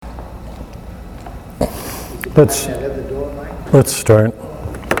Let's start.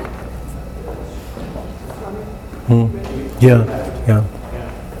 Yeah.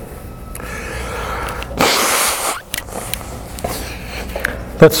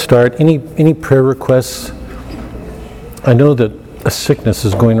 Let's start. Any prayer requests? I know that a sickness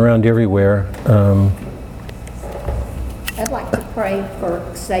is going around everywhere. I'd like to pray for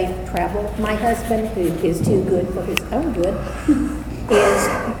safe travel. My husband, who is too good for his own good, is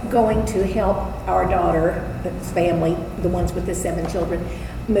going to help our daughter's family, the ones with the 7 children,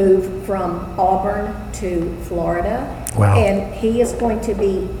 move from Auburn to Florida. Wow. And he is going to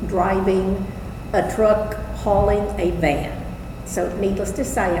be driving a truck hauling a van. So needless to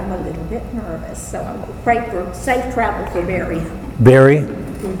say, I'm a little bit nervous. So I'm going to pray for safe travel for Barry. Barry?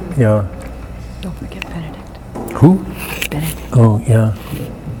 Yeah. Don't forget Benedict. Who? Benedict. Oh, yeah.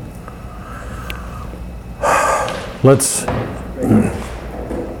 Let's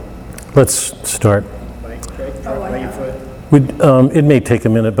start. It may take a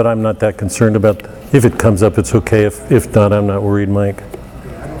minute, but I'm not that concerned about. If it comes up, it's okay. If not, I'm not worried, Mike.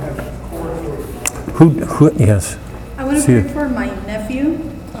 Who? Yes. I want to pray for my nephew.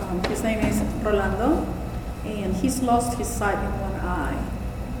 His name is Rolando, and he's lost his sight in one eye.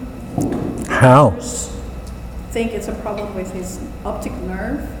 How? Think it's a problem with his optic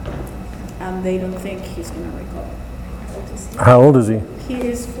nerve, and they don't think he's going to recover. How old is he? He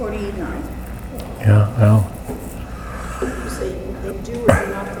is 49. Yeah. Well.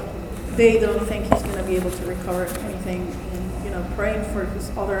 They don't think he's going to be able to recover anything, and praying for his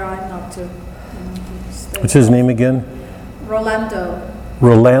other eye not to. What's his name again? Rolando.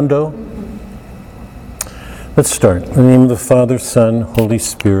 Rolando? Let's start. In the name of the Father, Son, Holy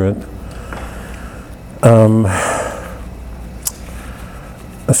Spirit.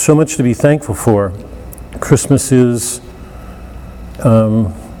 So much to be thankful for. Christmas is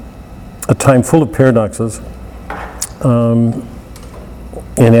a time full of paradoxes.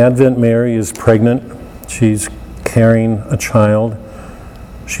 In Advent, Mary is pregnant. She's carrying a child.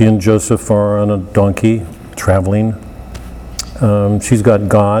 She and Joseph are on a donkey traveling. She's got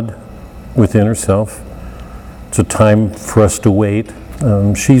God within herself. It's a time for us to wait.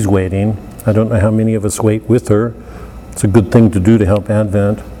 She's waiting. I don't know how many of us wait with her. It's a good thing to do to help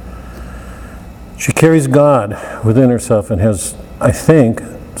Advent. She carries God within herself and has, I think,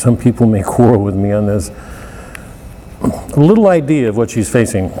 some people may quarrel with me on this, a little idea of what she's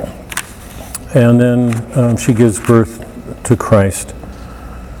facing. And then she gives birth to Christ.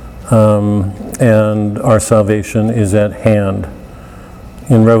 And our salvation is at hand.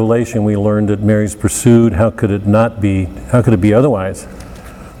 In Revelation, we learned that Mary's pursued. How could it not be? How could it be otherwise?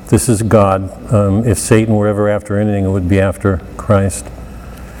 This is God. If Satan were ever after anything, it would be after Christ.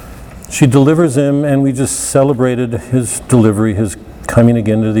 She delivers him, and we just celebrated his delivery, his coming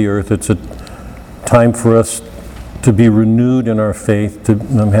again to the earth. It's a time for us to be renewed in our faith, to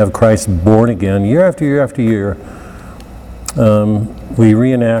have Christ born again, year after year after year. We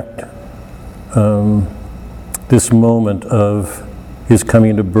reenact this moment of his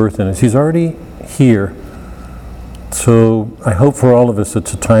coming to birth in us. He's already here. So I hope for all of us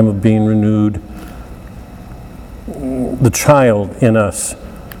it's a time of being renewed. The child in us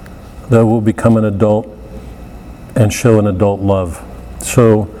that will become an adult and show an adult love.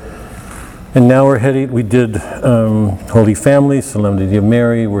 So, and now we're heading, we did Holy Family, Solemnity of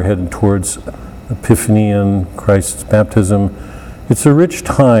Mary. We're headed towards Epiphany and Christ's baptism. It's a rich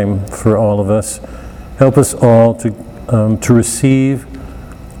time for all of us. Help us all to receive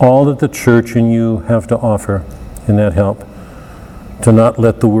all that the church and you have to offer in that help. To not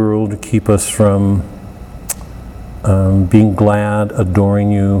let the world keep us from being glad,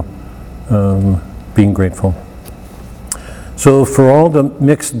 adoring you, being grateful. So for all the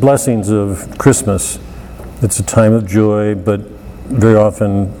mixed blessings of Christmas, it's a time of joy, but very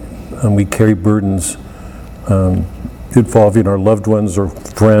often we carry burdens involving our loved ones or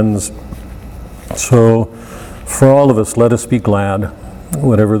friends. So for all of us, let us be glad,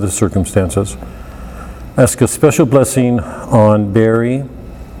 whatever the circumstances. Ask a special blessing on Barry,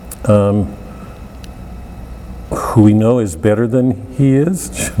 who we know is better than he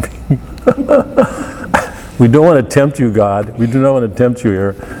is. We don't want to tempt you, God. We do not want to tempt you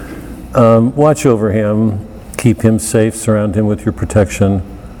here. Watch over him, keep him safe, surround him with your protection.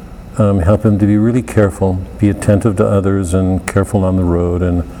 Help him to be really careful, be attentive to others and careful on the road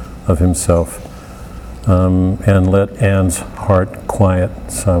and of himself. And let Anne's heart quiet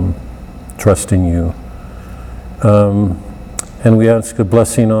some, trust in you. And we ask a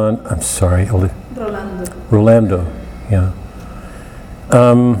blessing on, Rolando, yeah.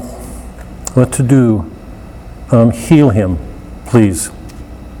 What to do? Heal him, please.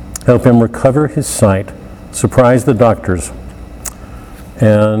 Help him recover his sight surprise the doctors.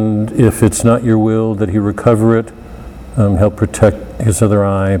 And if it's not your will that he recover it, help protect his other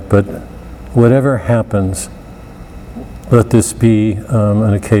eye. But whatever happens, let this be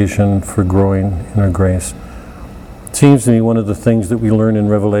an occasion for growing in our grace. It seems to me one of the things that we learn in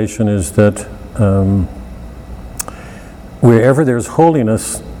Revelation is that wherever there's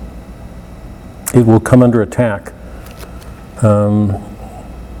holiness, it will come under attack.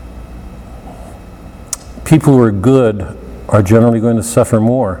 People who are good are generally going to suffer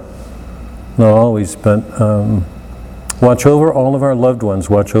more. Not always, but watch over all of our loved ones.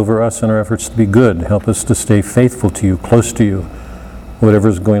 Watch over us in our efforts to be good. Help us to stay faithful to you, close to you,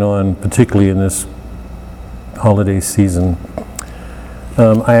 whatever's going on, particularly in this holiday season.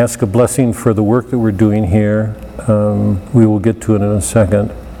 I ask a blessing for the work that we're doing here. We will get to it in a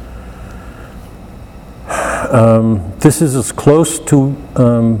second. This is as close to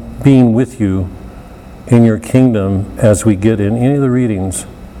being with you in your kingdom as we get in any of the readings.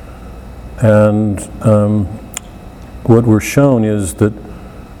 And what we're shown is that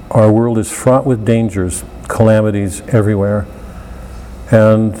our world is fraught with dangers, calamities everywhere.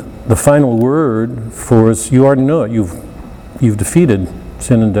 And the final word for us, you already know it. You've defeated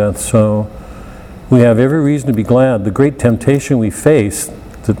sin and death. So we have every reason to be glad. The great temptation we face,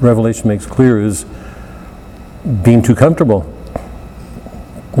 that Revelation makes clear, is being too comfortable,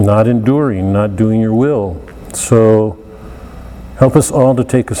 not enduring, not doing your will. So help us all to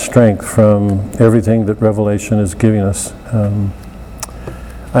take a strength from everything that Revelation is giving us.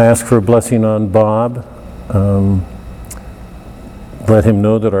 I ask for a blessing on Bob. Let him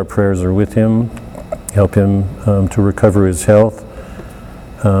know that our prayers are with him. Help him to recover his health.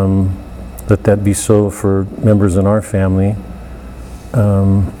 Let that be so for members in our family.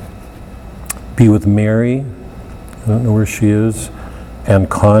 Be with Mary. I don't know where she is. And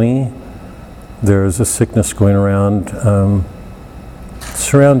Connie. There's a sickness going around.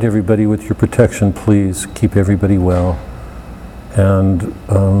 Surround everybody with your protection, please. Keep everybody well. And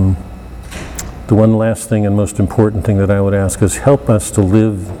the one last thing and most important thing that I would ask is help us to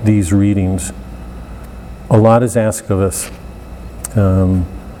live these readings. A lot is asked of us.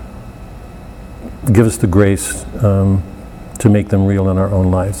 Give us the grace to make them real in our own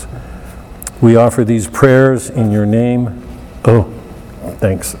lives. We offer these prayers in your name. Oh,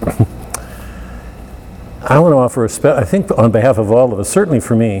 thanks. I want to offer I think on behalf of all of us, certainly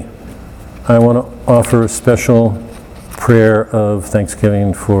for me, I want to offer a special prayer of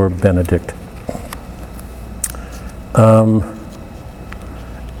thanksgiving for Benedict.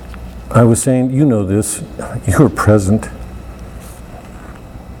 I was saying, you know this, you were present.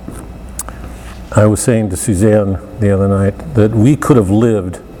 I was saying to Suzanne the other night that we could have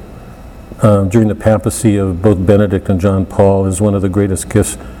lived during the papacy of both Benedict and John Paul as one of the greatest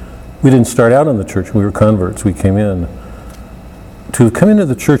gifts. We didn't start out in the church, we were converts, we came in. To come into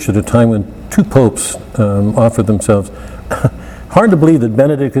the church at a time when two popes offered themselves, hard to believe that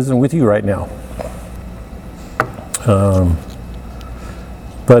Benedict isn't with you right now.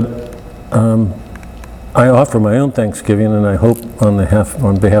 But I offer my own thanksgiving, and I hope on behalf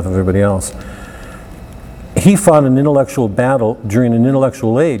of everybody else. He fought an intellectual battle during an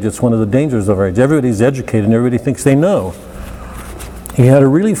intellectual age. It's one of the dangers of our age. Everybody's educated and everybody thinks they know. He had a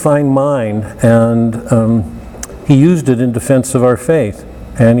really fine mind, and he used it in defense of our faith,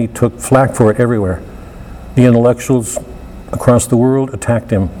 and he took flack for it everywhere. The intellectuals across the world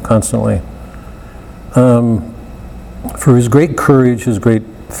attacked him constantly. For his great courage, his great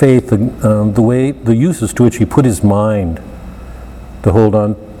faith, the uses to which he put his mind to hold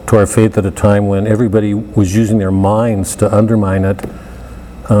on to our faith at a time when everybody was using their minds to undermine it.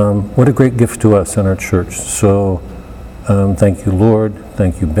 What a great gift to us in our church. So thank you, Lord.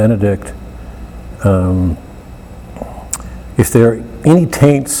 Thank you, Benedict. If there are any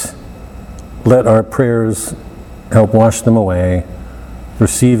taints, let our prayers help wash them away.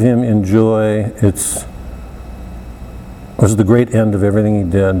 Receive him in joy. It was the great end of everything he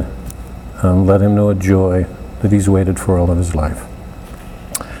did. Let him know a joy that he's waited for all of his life.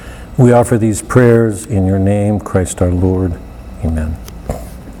 We offer these prayers in your name, Christ our Lord. Amen.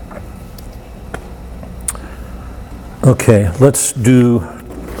 Okay, let's do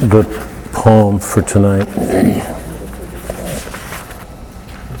the poem for tonight.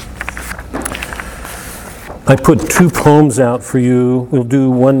 I put two poems out for you. We'll do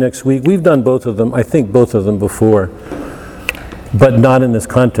one next week. We've done both of them, I think both of them before, but not in this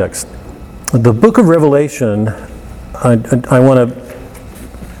context. The book of Revelation, I want to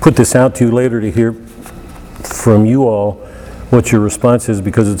put this out to you later to hear from you all what your response is,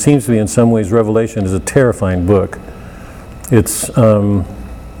 because it seems to me in some ways Revelation is a terrifying book. It's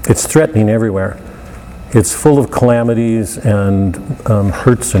threatening everywhere. It's full of calamities and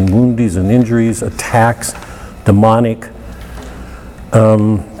hurts and wounds and injuries, attacks, demonic.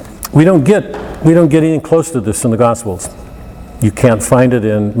 We don't get anything close to this in the Gospels. You can't find it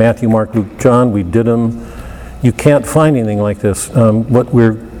in Matthew, Mark, Luke, John. We did them. You can't find anything like this.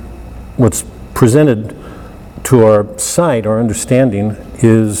 What's presented to our sight, our understanding,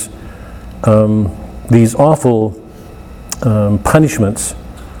 is these awful punishments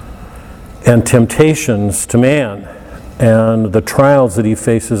and temptations to man, and the trials that he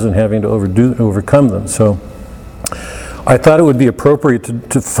faces in having to overcome them. So I thought it would be appropriate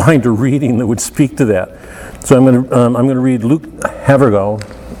to find a reading that would speak to that. So I'm going to read Luke Havergal,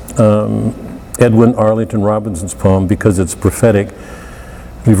 Edwin Arlington Robinson's poem, because it's prophetic.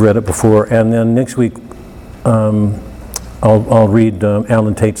 We've read it before. And then next week I'll read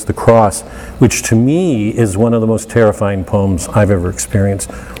Alan Tate's The Cross, which to me is one of the most terrifying poems I've ever experienced.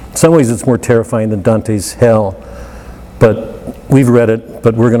 In some ways it's more terrifying than Dante's Hell, but we've read it,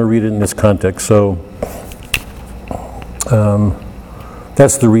 but we're going to read it in this context. So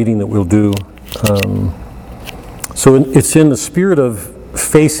that's the reading that we'll do. So it's in the spirit of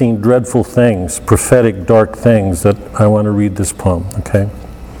facing dreadful things, prophetic, dark things, that I want to read this poem, okay?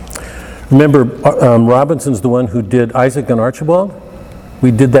 Remember, Robinson's the one who did Isaac and Archibald.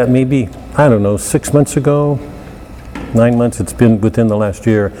 We did that maybe, I don't know, 6 months ago, 9 months. It's been within the last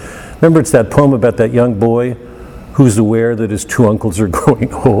year. Remember, it's that poem about that young boy who's aware that his two uncles are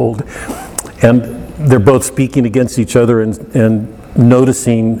growing old, and they're both speaking against each other and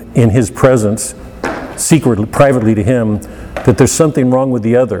noticing in his presence, secretly, privately to him, that there's something wrong with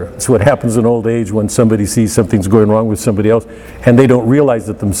the other. It's what happens in old age when somebody sees something's going wrong with somebody else and they don't realize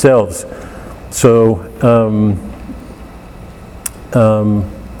it themselves. So,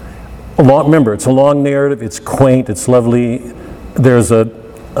 remember, it's a long narrative, it's quaint, it's lovely. There's an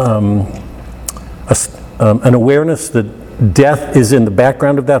awareness that death is in the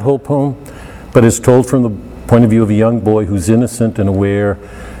background of that whole poem, but it's told from the point of view of a young boy who's innocent and aware.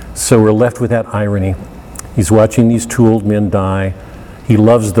 So we're left with that irony. He's watching these two old men die. He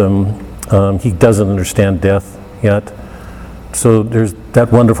loves them. He doesn't understand death yet. So there's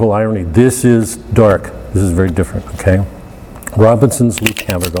that wonderful irony. This is dark. This is very different, okay? Robinson's Luke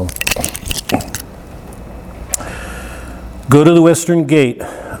Havergal. Go to the western gate,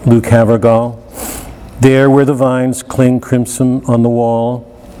 Luke Havergal. There where the vines cling crimson on the wall,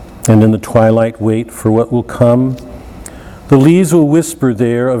 and in the twilight wait for what will come. The leaves will whisper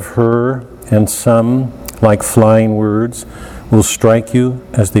there of her, and some, like flying words, will strike you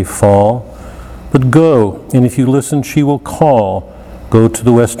as they fall. But go, and if you listen, she will call. Go to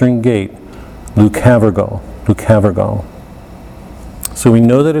the western gate, Luke Havergal, Luke Havergal. So we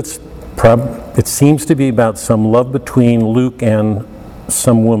know that it seems to be about some love between Luke and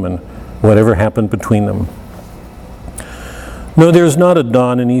some woman, whatever happened between them. No, there's not a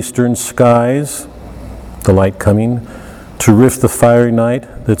dawn in eastern skies, the light coming, to rift the fiery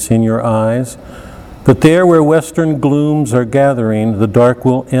night that's in your eyes. But there where western glooms are gathering, the dark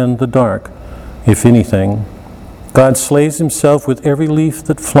will end the dark, if anything. God slays himself with every leaf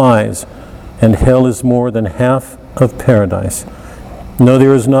that flies, and hell is more than half of paradise. No,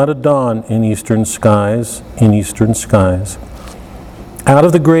 there is not a dawn in eastern skies, in eastern skies. Out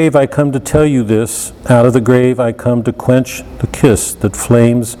of the grave I come to tell you this, out of the grave I come to quench the kiss that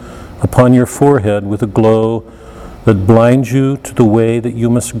flames upon your forehead with a glow that blinds you to the way that you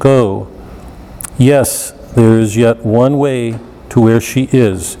must go. Yes, there is yet one way to where she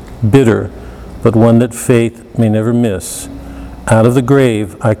is, bitter, but one that faith may never miss. Out of the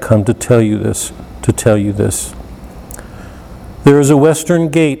grave I come to tell you this, to tell you this. There is a western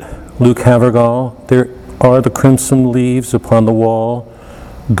gate, Luke Havergal. There are the crimson leaves upon the wall.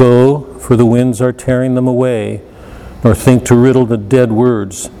 Go, for the winds are tearing them away, nor think to riddle the dead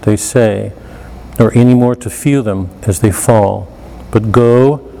words they say, nor any more to feel them as they fall. But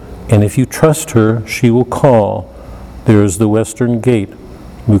go, and if you trust her, she will call. There is the western gate,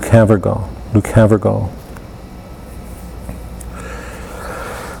 Luke Havergal, Luke Havergal.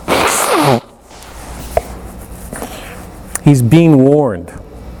 He's being warned.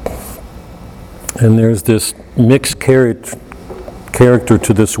 And there's this mixed character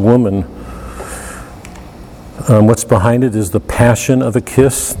to this woman. What's behind it is the passion of a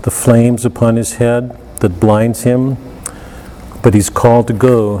kiss, the flames upon his head that blinds him. But he's called to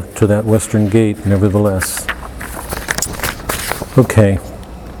go to that western gate, nevertheless. Okay.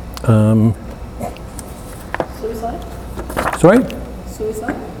 Suicide? Sorry?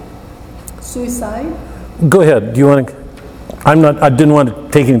 Suicide? Suicide? Go ahead. Do you want to? I didn't want to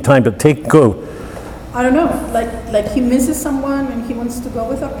take any time, but go. I don't know, like he misses someone and he wants to go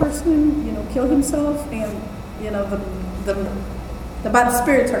with that person, kill himself, and the bad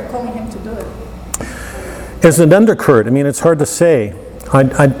spirits are calling him to do it. As an undercurrent, I mean, it's hard to say.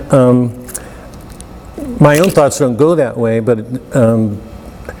 My own thoughts don't go that way, but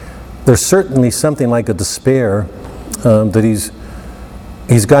there's certainly something like a despair that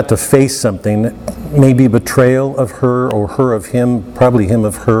he's got to face something, maybe betrayal of her or her of him, probably him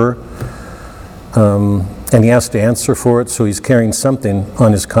of her, and he has to answer for it, so he's carrying something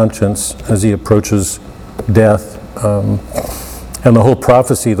on his conscience as he approaches death. And the whole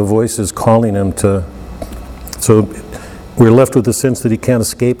prophecy, the voice is calling him to, so we're left with the sense that he can't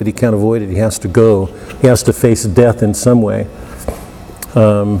escape it, he can't avoid it, he has to go. He has to face death in some way.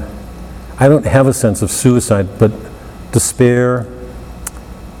 I don't have a sense of suicide, but despair,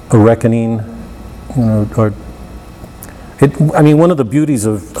 a reckoning, one of the beauties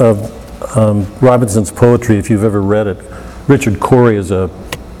of Robinson's poetry, if you've ever read it, Richard Cory is a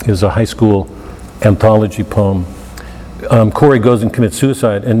high school anthology poem. Cory goes and commits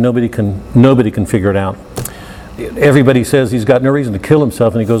suicide, and nobody can figure it out. Everybody says he's got no reason to kill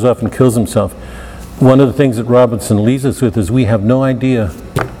himself, and he goes off and kills himself. One of the things that Robinson leaves us with is we have no idea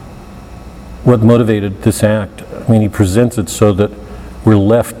what motivated this act. I mean, he presents it so that we're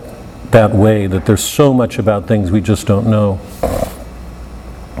left that way, that there's so much about things we just don't know.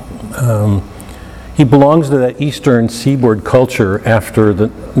 He belongs to that eastern seaboard culture after the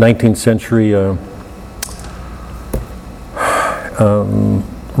 19th century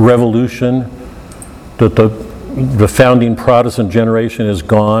revolution, that the founding Protestant generation is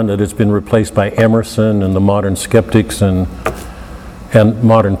gone, that it's been replaced by Emerson and the modern skeptics and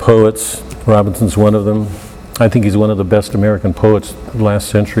modern poets. Robinson's one of them. I think he's one of the best American poets of the last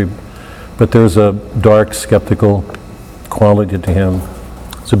century, but there's a dark, skeptical quality to him.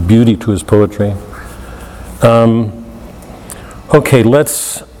 It's a beauty to his poetry. Okay,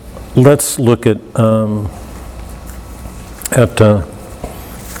 let's look at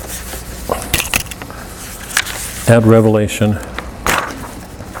Revelation.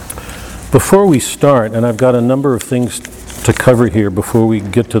 Before we start, and I've got a number of things to cover here before we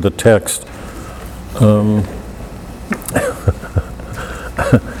get to the text.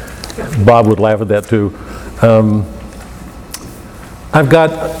 Bob would laugh at that too. I've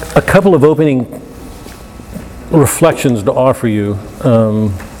got a couple of opening reflections to offer you,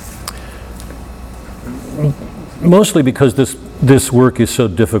 mostly because this work is so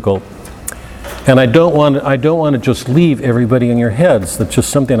difficult, and I don't want to just leave everybody in your heads. That's just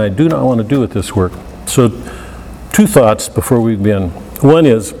something I do not want to do with this work. So, two thoughts before we begin. One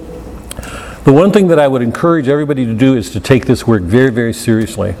is, the one thing that I would encourage everybody to do is to take this work very, very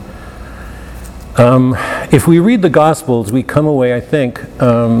seriously. If we read the Gospels, we come away, I think,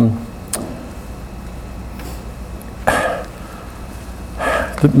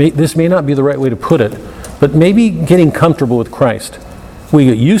 this may not be the right way to put it, but maybe getting comfortable with Christ. We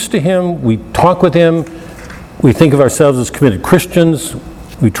get used to him, we talk with him, we think of ourselves as committed Christians,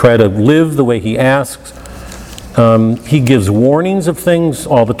 we try to live the way he asks. He gives warnings of things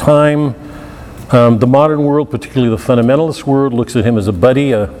all the time. The modern world, particularly the fundamentalist world, looks at him as a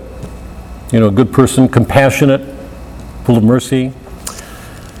buddy, a good person, compassionate, full of mercy.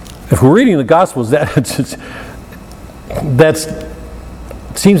 If we're reading the Gospels, that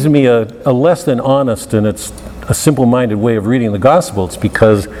seems to me a less than honest, and it's a simple-minded way of reading the Gospels,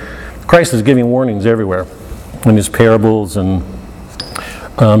 because Christ is giving warnings everywhere in his parables and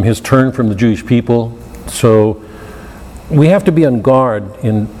his turn from the Jewish people. So we have to be on guard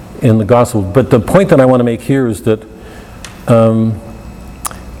in the Gospel. But the point that I want to make here is that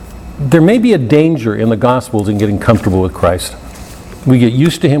there may be a danger in the Gospels in getting comfortable with Christ. We get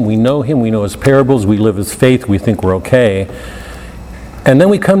used to him, we know his parables, we live his faith, we think we're okay. And then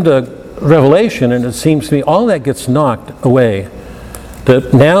we come to Revelation, and it seems to me all that gets knocked away.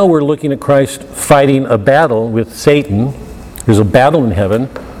 That now we're looking at Christ fighting a battle with Satan. There's a battle in heaven.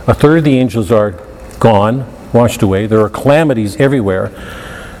 A third of the angels are gone, washed away. There are calamities everywhere.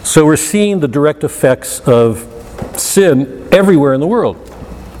 So we're seeing the direct effects of sin everywhere in the world.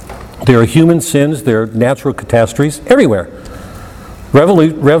 There are human sins, there are natural catastrophes everywhere.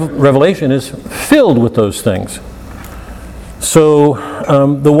 Revelation is filled with those things. So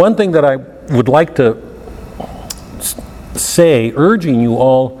the one thing that I would like to say, urging you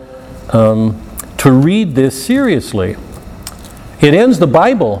all to read this seriously. It ends the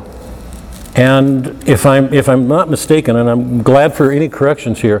Bible, and if I'm not mistaken, and I'm glad for any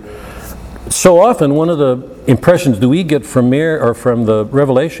corrections here, so often one of the impressions that we get from the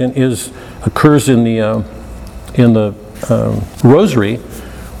Revelation occurs in the Rosary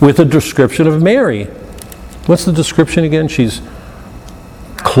with a description of Mary what's the description again? She's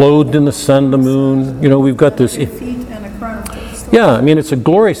clothed in the sun, the moon. You know, we've got this. Feet and a crown of thorns. Yeah, I mean, it's a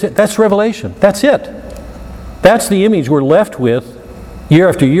glorious, that's Revelation. That's it. That's the image we're left with year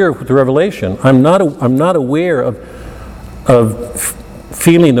after year with the Revelation. I'm not aware of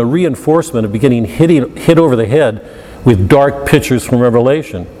feeling the reinforcement of getting hit over the head with dark pictures from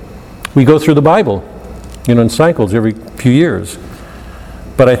Revelation. We go through the Bible, you know, in cycles every few years.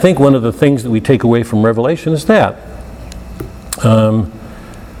 But I think one of the things that we take away from Revelation is that.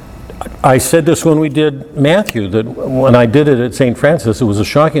 I said this when we did Matthew, that when I did it at St. Francis, it was a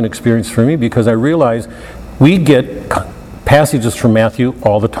shocking experience for me because I realized we get passages from Matthew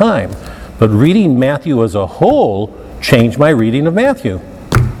all the time. But reading Matthew as a whole changed my reading of Matthew.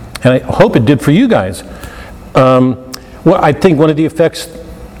 And I hope it did for you guys. Well, I think one of the effects...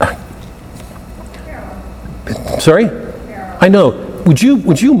 Sorry? I know. Would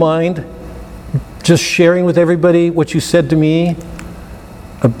you mind just sharing with everybody what you said to me?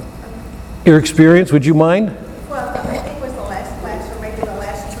 Your experience, would you mind? Well, I think it was the last class, or maybe the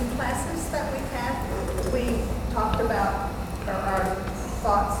last two classes that we've had. We talked about our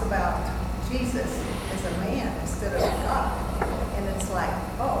thoughts about Jesus as a man instead of God. And it's like,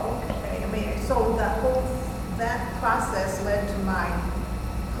 oh, okay. I mean, so that process led to my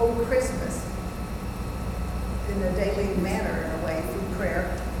whole Christmas in a daily manner, in a way, through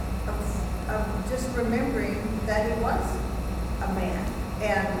prayer, of just remembering that he was a man.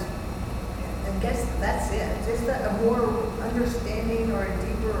 And I guess that's it. Just a more understanding or a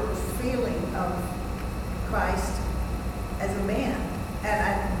deeper feeling of Christ as a man. And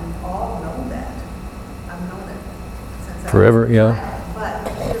I've all known that. I've known it since Forever, I was a yeah. child.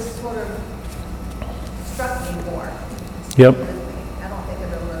 But it just sort of struck me more. Yep. I don't think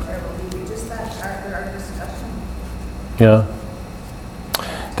it'll ever leave me. Just that, our discussion. Yeah.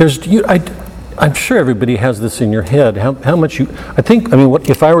 I'm sure everybody has this in your head. How much you?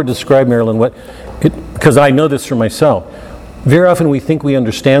 If I were to describe, Marilyn, because I know this for myself. Very often we think we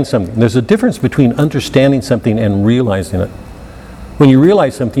understand something. There's a difference between understanding something and realizing it. When you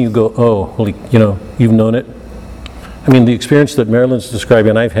realize something, you go, oh, holy, you know, you've known it. I mean, the experience that Marilyn's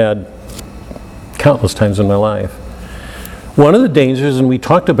describing, I've had countless times in my life. One of the dangers, and we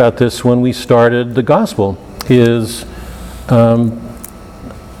talked about this when we started the gospel, is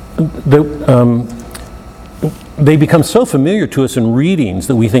they become so familiar to us in readings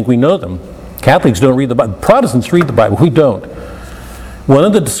that we think we know them. Catholics don't read the Bible. Protestants read the Bible. We don't. One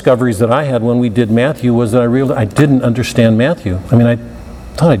of the discoveries that I had when we did Matthew was that I realized I didn't understand Matthew. I mean, I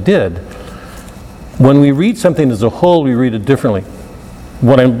thought I did. When we read something as a whole, we read it differently.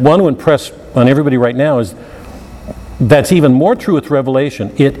 What I want to impress on everybody right now is that's even more true with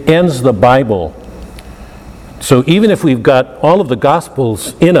Revelation. It ends the Bible. So even if we've got all of the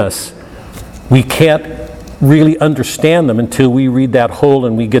Gospels in us, we can't really understand them until we read that whole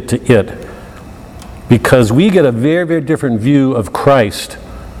and we get to it. Because we get a very, very different view of Christ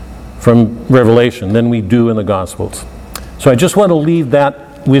from Revelation than we do in the Gospels. So I just want to leave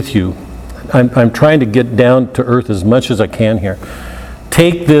that with you. I'm trying to get down to earth as much as I can here.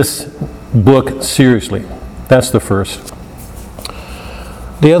 Take this book seriously. That's the first.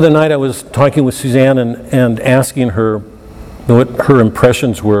 The other night I was talking with Suzanne and asking her what her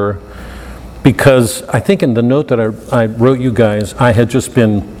impressions were, because I think in the note that I wrote you guys, I had just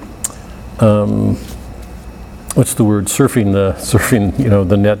been, surfing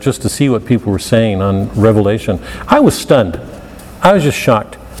the net just to see what people were saying on Revelation. I was stunned. I was just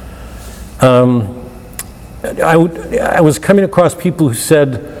shocked. I was coming across people who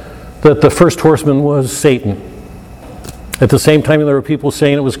said that the first horseman was Satan. At the same time, there were people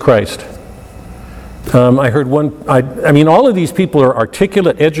saying it was Christ. I heard all of these people are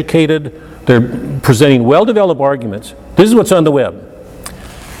articulate, educated. They're presenting well-developed arguments. This is what's on the web.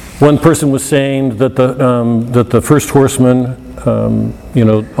 One person was saying that the first horseman, on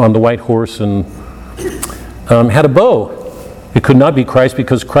the white horse, and had a bow. It could not be Christ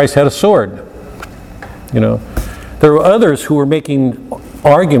because Christ had a sword. There were others who were making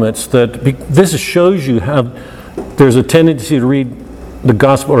arguments that this shows you how there's a tendency to read the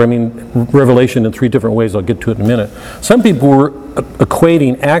gospel, Revelation in three different ways. I'll get to it in a minute. Some people were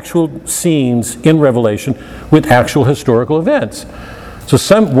equating actual scenes in Revelation with actual historical events. So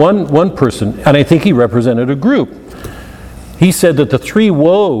one person, and I think he represented a group, he said that the three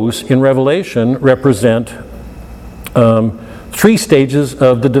woes in Revelation represent three stages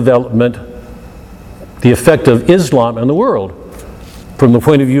of the development, the effect of Islam in the world. From the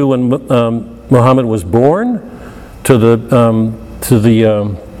point of view when Muhammad was born, to the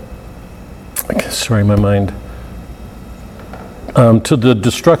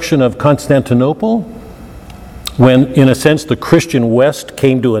destruction of Constantinople, when, in a sense, the Christian West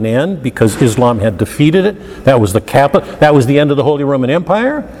came to an end because Islam had defeated it. That was the capital. That was the end of the Holy Roman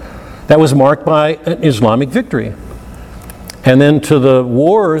Empire. That was marked by an Islamic victory. And then to the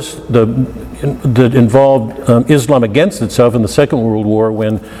wars that involved Islam against itself in the Second World War,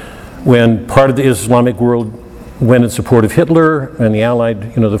 when part of the Islamic world went in support of Hitler and the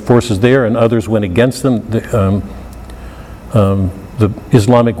Allied, the forces there, and others went against them. The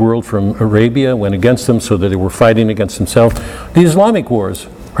Islamic world from Arabia went against them, so that they were fighting against themselves. The Islamic wars,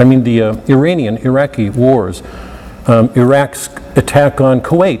 the Iranian-Iraqi wars, Iraq's attack on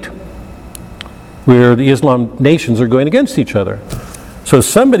Kuwait, where the Islam nations are going against each other. So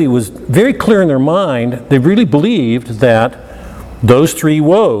somebody was very clear in their mind, they really believed that those three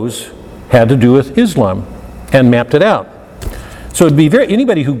woes had to do with Islam, and mapped it out. So it'd be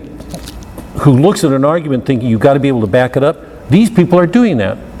anybody who looks at an argument thinking you've got to be able to back it up, these people are doing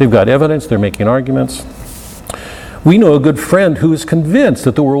that. They've got evidence, they're making arguments. We know a good friend who is convinced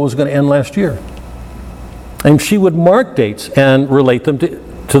that the world was going to end last year. And she would mark dates and relate them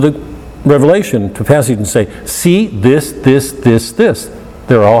to the Revelation, to passage, and say, see, this.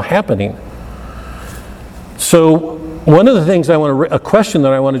 They're all happening. So one of the things a question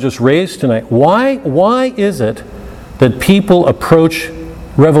that I want to just raise tonight, why is it that people approach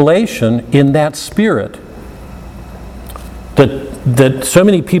Revelation in that spirit? That so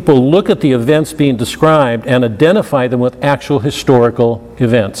many people look at the events being described and identify them with actual historical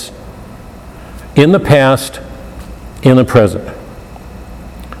events in the past, in the present.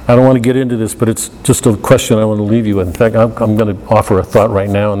 I don't want to get into this, but it's just a question I want to leave you with. In fact, I'm going to offer a thought right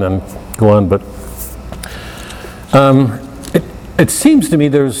now and then go on. But it seems to me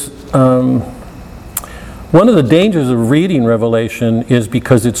there's one of the dangers of reading Revelation is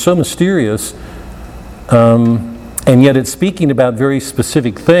because it's so mysterious, and yet it's speaking about very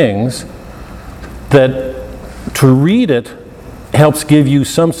specific things, that to read it helps give you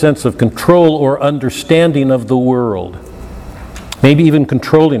some sense of control or understanding of the world. Maybe even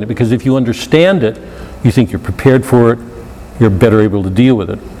controlling it, because if you understand it, you think you're prepared for it, you're better able to deal with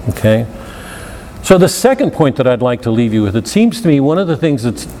it, okay? So the second point that I'd like to leave you with, it seems to me one of the things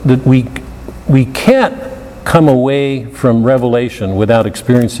that we can't come away from Revelation without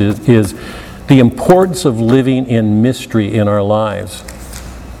experiences is the importance of living in mystery in our lives.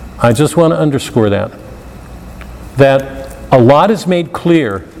 I just want to underscore that a lot is made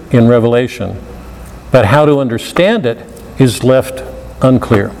clear in Revelation, but how to understand it is left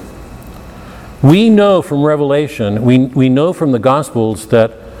unclear. We know from Revelation, we know from the Gospels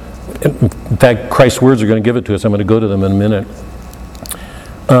that, in fact, Christ's words are going to give it to us. I'm going to go to them in a minute.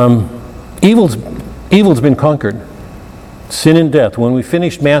 Evil's been conquered. Sin and death. When we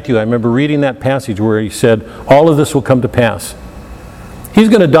finished Matthew, I remember reading that passage where he said, all of this will come to pass. He's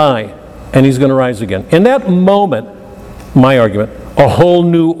going to die, and he's going to rise again. In that moment, my argument, a whole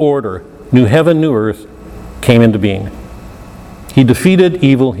new order, new heaven, new earth, came into being. He defeated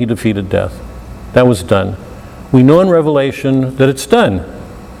evil, he defeated death. That was done. We know in Revelation that it's done.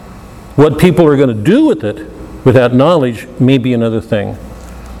 What people are going to do with it, with that knowledge, may be another thing.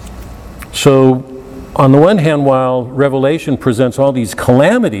 So, on the one hand, while Revelation presents all these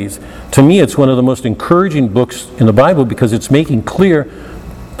calamities, to me it's one of the most encouraging books in the Bible because it's making clear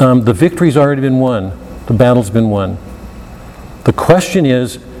the victory's already been won. The battle's been won. The question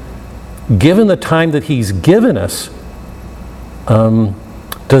is, given the time that he's given us,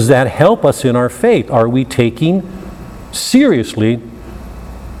 does that help us in our faith? Are we taking seriously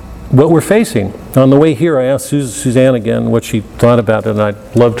what we're facing? On the way here, I asked Suzanne again what she thought about it, and I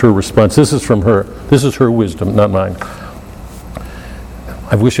loved her response. This is from her. This is her wisdom, not mine.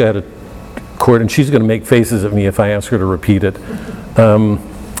 I wish I had a cord, and she's going to make faces at me if I ask her to repeat it.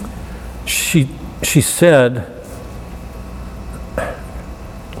 She said,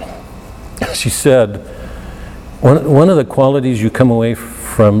 one of the qualities you come away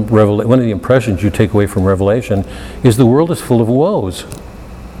from Revelation, one of the impressions you take away from Revelation is the world is full of woes.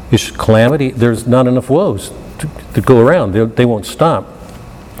 It's calamity. There's not enough woes to go around. They won't stop.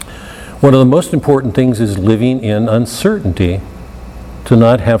 One of the most important things is living in uncertainty, to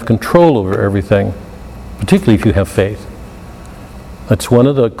not have control over everything, particularly if you have faith. That's one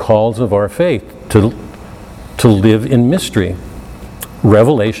of the calls of our faith, to live in mystery.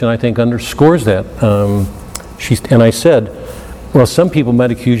 Revelation, I think, underscores that. And I said, well, some people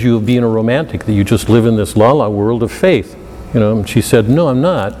might accuse you of being a romantic, that you just live in this la-la world of faith. And she said, no, I'm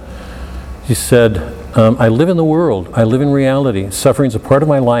not. She said, I live in the world. I live in reality. Suffering's a part of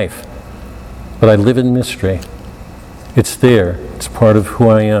my life, but I live in mystery. It's there. It's part of who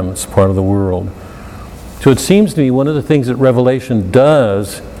I am. It's part of the world. So it seems to me one of the things that Revelation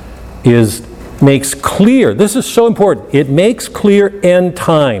does is makes clear, this is so important, it makes clear end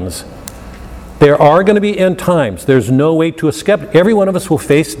times. There are going to be end times. There's no way to escape it. Every one of us will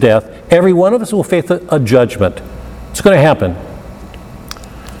face death. Every one of us will face a judgment. It's going to happen.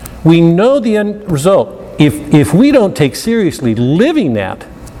 We know the end result. If we don't take seriously living that,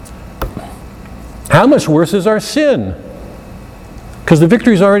 how much worse is our sin? Because the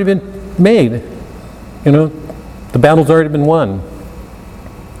victory's already been made. You know, the battle's already been won.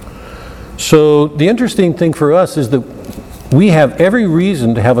 So the interesting thing for us is that we have every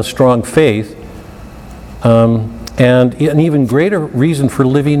reason to have a strong faith, and an even greater reason for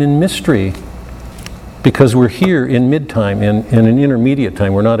living in mystery, because we're here in mid-time, in an intermediate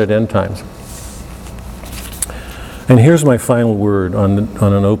time. We're not at end times. And here's my final word on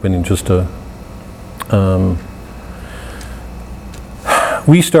an opening, just to...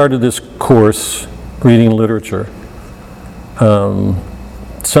 we started this course, Reading Literature.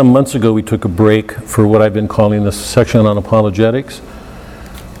 Some months ago we took a break for what I've been calling this section on apologetics.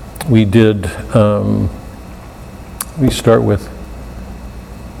 We did... we start with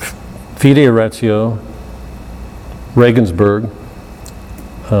Fide Oratio, Regensburg,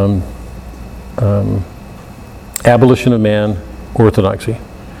 Abolition of Man, Orthodoxy.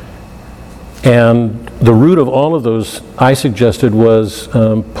 And the root of all of those, I suggested, was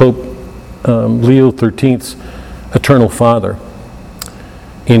Pope Leo XIII's Eternal Father,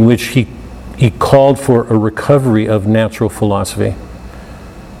 in which he called for a recovery of natural philosophy.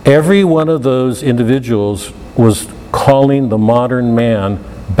 Every one of those individuals was calling the modern man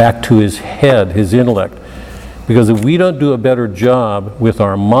back to his head, his intellect. Because if we don't do a better job with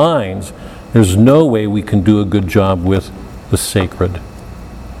our minds, there's no way we can do a good job with the sacred.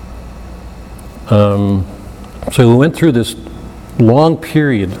 So we went through this long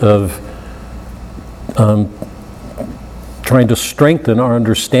period of trying to strengthen our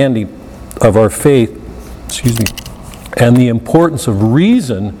understanding of our faith, and the importance of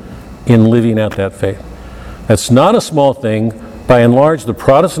reason in living out that faith. That's not a small thing. By and large, the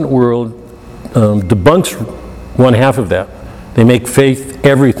Protestant world debunks one half of that. They make faith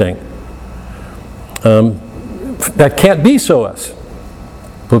everything. That can't be so us.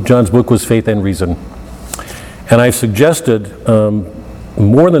 Pope John's book was Faith and Reason. And I've suggested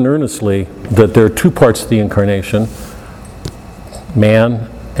more than earnestly that there are two parts to the incarnation, man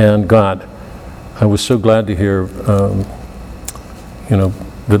and God. I was so glad to hear,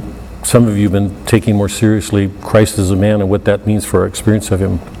 that some of you have been taking more seriously Christ as a man and what that means for our experience of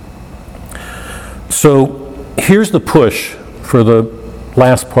him. So here's the push for the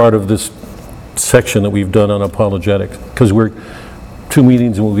last part of this section that we've done on apologetics, because we're 2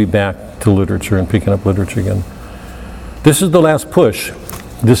 meetings and we'll be back to literature and picking up literature again. This is the last push.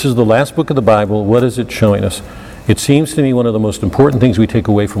 This is the last book of the Bible. What is it showing us? It seems to me one of the most important things we take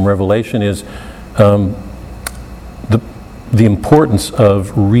away from Revelation is the importance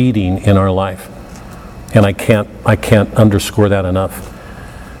of reading in our life. And I can't underscore that enough.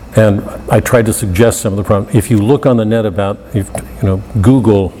 And I tried to suggest some of the problems. If you look on the net about,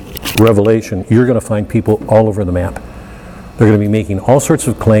 Google Revelation, you're going to find people all over the map. They're going to be making all sorts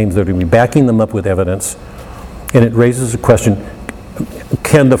of claims. They're going to be backing them up with evidence. And it raises a question,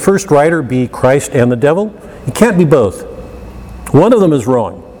 can the first writer be Christ and the devil? It can't be both. One of them is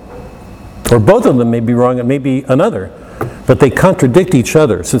wrong. Or both of them may be wrong and maybe another. But they contradict each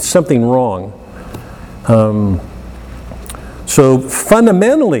other, so it's something wrong. So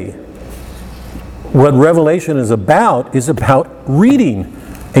fundamentally, what Revelation is about reading.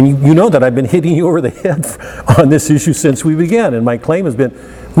 And you know that I've been hitting you over the head on this issue since we began. And my claim has been,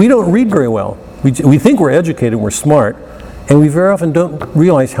 we don't read very well. We think we're educated and we're smart, and we very often don't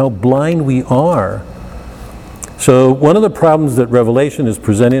realize how blind we are. So one of the problems that Revelation is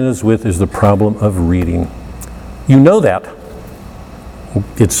presenting us with is the problem of reading. You know that.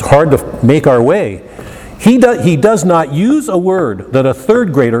 It's hard to make our way. He does not use a word that a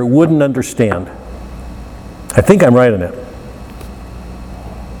third grader wouldn't understand. I think I'm right in it.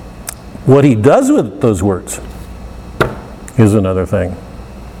 What he does with those words is another thing.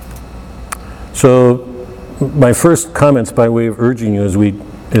 So my first comments by way of urging you as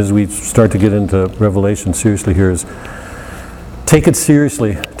we start to get into Revelation seriously here is take it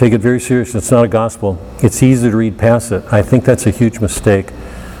seriously. Take it very seriously. It's not a gospel. It's easy to read past it. I think that's a huge mistake.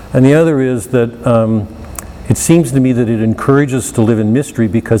 And the other is that it seems to me that it encourages us to live in mystery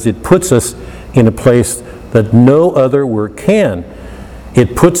because it puts us in a place that no other work can.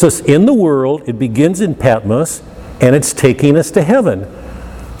 It puts us in the world, it begins in Patmos, and it's taking us to heaven.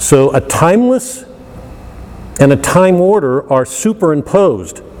 So a timeless and a time order are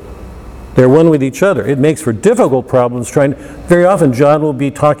superimposed. They're one with each other. It makes for difficult problems very often John will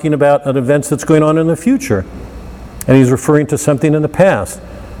be talking about an event that's going on in the future, and he's referring to something in the past.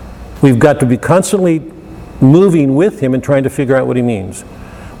 We've got to be constantly moving with him and trying to figure out what he means.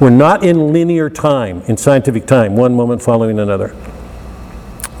 We're not in linear time, in scientific time, one moment following another.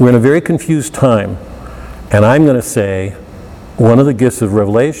 We're in a very confused time, and I'm going to say one of the gifts of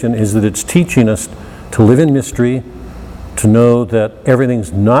Revelation is that it's teaching us to live in mystery, to know that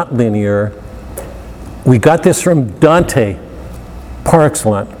everything's not linear. We got this from Dante, par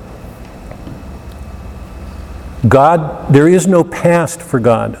excellence. God, there is no past for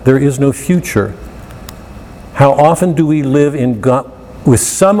God. There is no future. How often do we live in God with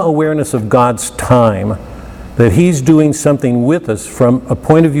some awareness of God's time, that He's doing something with us from a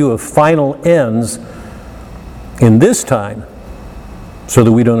point of view of final ends in this time, so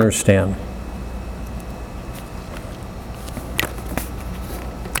that we don't understand.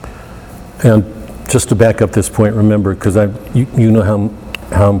 And just to back up this point, remember, because you know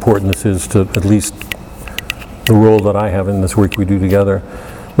how important this is to at least the role that I have in this work we do together.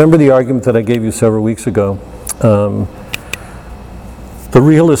 Remember the argument that I gave you several weeks ago? The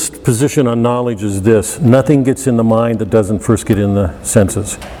realist position on knowledge is this: nothing gets in the mind that doesn't first get in the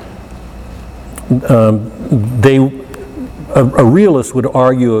senses. A realist would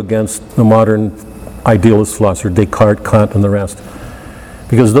argue against the modern idealist philosopher, Descartes, Kant, and the rest,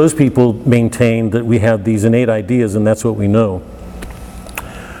 because those people maintain that we have these innate ideas and that's what we know.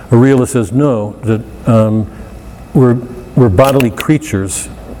 A realist says no, that we're bodily creatures.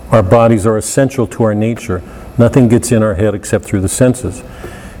 Our bodies are essential to our nature. Nothing gets in our head except through the senses.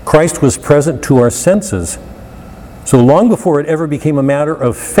 Christ was present to our senses. So long before it ever became a matter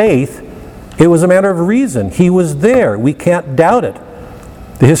of faith, it was a matter of reason. He was there. We can't doubt it.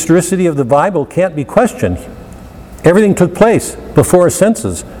 The historicity of the Bible can't be questioned. Everything took place before our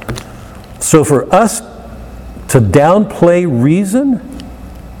senses. So for us to downplay reason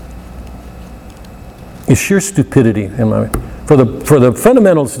is sheer stupidity in my mind. For the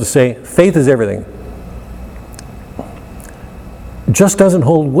fundamentals to say faith is everything just doesn't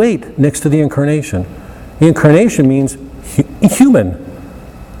hold weight next to the incarnation. The incarnation means human.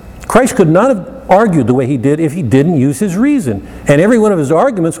 Christ could not have argued the way he did if he didn't use his reason. And every one of his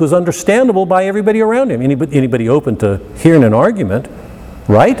arguments was understandable by everybody around him. Anybody open to hearing an argument,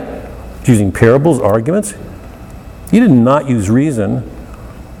 right? Using parables, arguments. He did not use reason.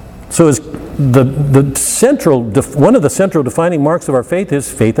 So as one of the central defining marks of our faith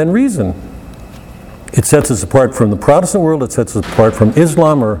is faith and reason. It sets us apart from the Protestant world. It sets us apart from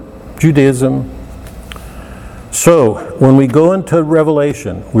Islam or Judaism. So when we go into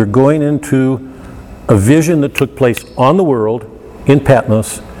Revelation, we're going into a vision that took place on the world in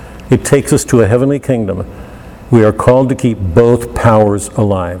Patmos. It takes us to a heavenly kingdom. We are called to keep both powers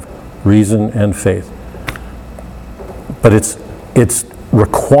alive, reason and faith. But it's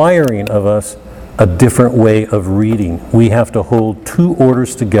requiring of us a different way of reading. We have to hold two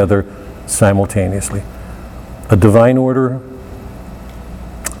orders together simultaneously: a divine order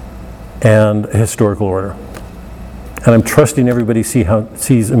and a historical order. And I'm trusting everybody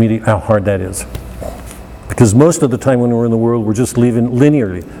sees immediately how hard that is. Because most of the time when we're in the world, we're just living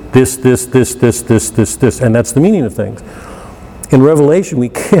linearly. This, and that's the meaning of things. In Revelation, we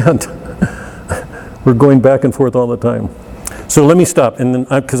can't. We're going back and forth all the time. So let me stop, and then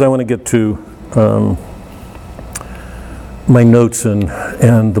because I want to get to my notes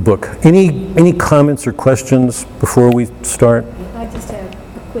and the book. Any comments or questions before we start? I just have a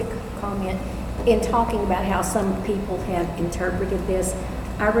quick comment. In talking about how some people have interpreted this,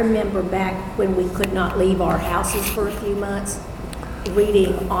 I remember back when we could not leave our houses for a few months,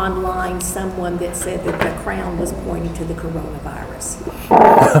 reading online someone that said that the crown was pointing to the coronavirus.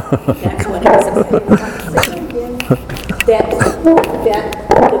 That's what it was. That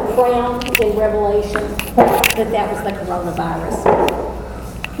the crown in Revelation, that was the coronavirus.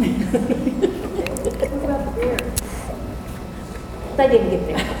 What about the beer? They didn't get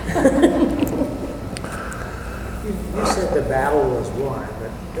there. You said the battle was won,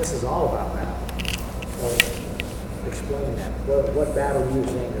 but this is all about battle. So explain that. What battle are you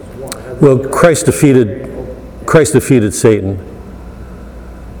saying is won? Well, Christ defeated Satan.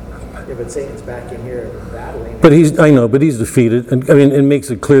 Yeah, but Satan's back in here battling. But he's defeated. And I mean, it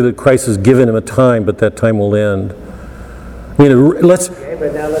makes it clear that Christ has given him a time, but that time will end. I mean, Okay,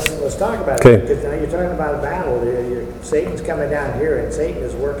 but now let's talk about it. Because now you're talking about a battle. Satan's coming down here, and Satan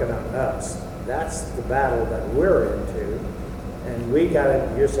is working on us. That's the battle that we're into, and we got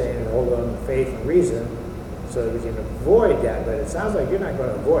to. You're saying hold on to faith and reason, so that we can avoid that. But it sounds like you're not going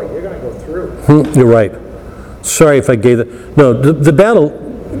to avoid. You're going to go through. You're right. Sorry if I gave that. No, the battle.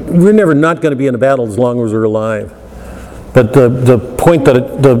 we're never not going to be in a battle as long as we're alive. But the point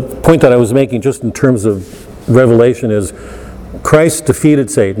that I was making, just in terms of Revelation, is Christ defeated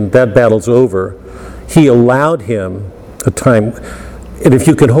Satan. That battle's over. He allowed him a time. And if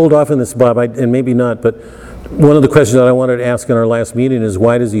you could hold off on this, Bob, and maybe not, but one of the questions that I wanted to ask in our last meeting is,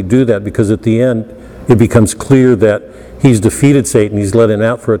 why does he do that? Because at the end, it becomes clear that he's defeated Satan. He's let him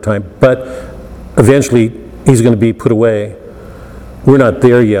out for a time. But eventually, he's going to be put away. We're not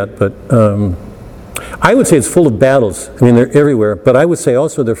there yet, but I would say it's full of battles. I mean, they're everywhere. But I would say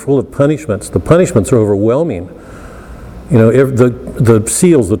also they're full of punishments. The punishments are overwhelming. You know, the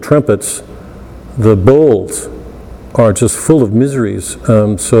seals, the trumpets, the bowls are just full of miseries.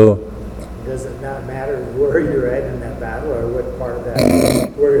 So does it not matter where you're at in that battle or what part of that?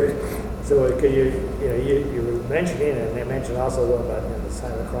 So could you were mentioning, and they mentioned also about the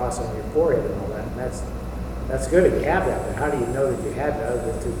sign of the cross on your forehead and all that. And that's good if you have that. But how do you know that you have that?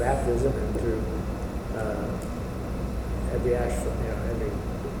 Other than through baptism and through every ash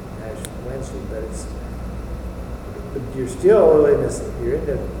Wednesday. But you're still in this. You're in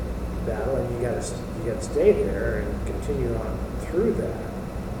the battle, and you got to stay there and continue on through that.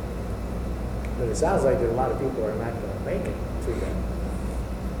 But it sounds like there are a lot of people who are not going to make it through that.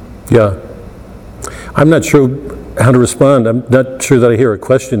 yeah, I'm not sure how to respond. I'm not sure that I hear a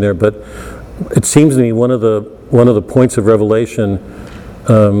question there, but it seems to me one of the points of Revelation,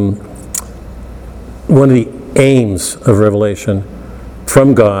 one of the aims of Revelation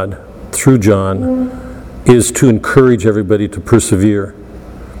from God through John is to encourage everybody to persevere.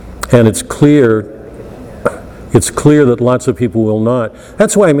 And it's clear that lots of people will not.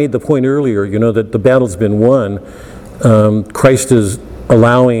 That's why I made the point earlier, that the battle's been won. Christ is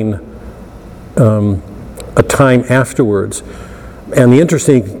allowing a time afterwards. And the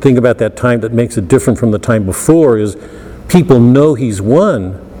interesting thing about that time that makes it different from the time before is people know he's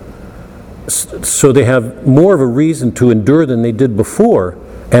won, so they have more of a reason to endure than they did before,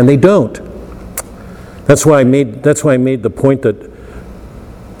 and they don't. That's why I made the point that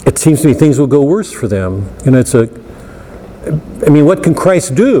it seems to me things will go worse for them. What can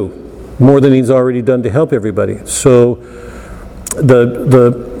Christ do more than he's already done to help everybody? So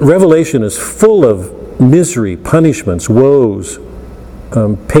the Revelation is full of misery, punishments, woes,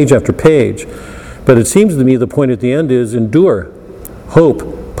 page after page. But it seems to me the point at the end is endure,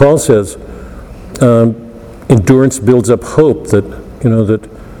 hope. Paul says endurance builds up hope.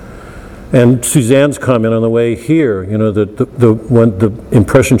 And Suzanne's comment on the way here, that the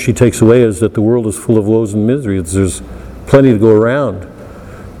impression she takes away is that the world is full of woes and miseries. There's plenty to go around.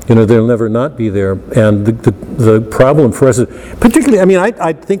 They'll never not be there. And the problem for us is, particularly,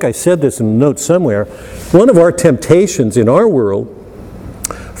 I think I said this in a note somewhere, one of our temptations in our world,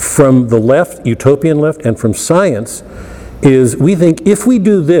 from the left, utopian left, and from science, is we think if we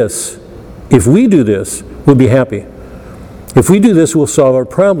do this, we'll be happy. If we do this, we'll solve our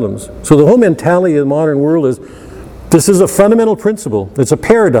problems. So the whole mentality of the modern world is, this is a fundamental principle. It's a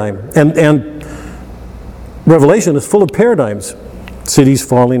paradigm. And Revelation is full of paradigms. Cities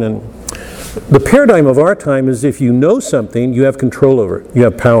falling. And the paradigm of our time is, if you know something, you have control over it. You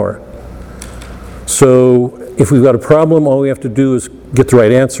have power. So if we've got a problem, all we have to do is get the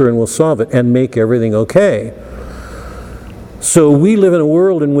right answer and we'll solve it and make everything okay. So we live in a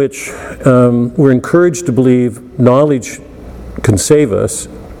world in which we're encouraged to believe knowledge can save us.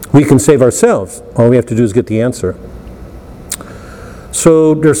 We can save ourselves. All we have to do is get the answer.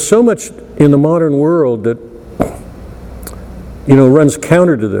 So there's so much in the modern world that runs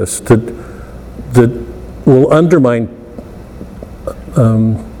counter to this, that will undermine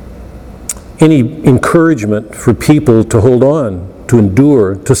any encouragement for people to hold on, to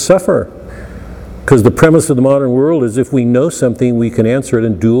endure, to suffer. Because the premise of the modern world is, if we know something, we can answer it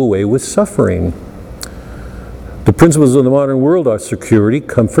and do away with suffering. The principles of the modern world are security,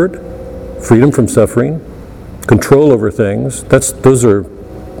 comfort, freedom from suffering, control over things. Those are,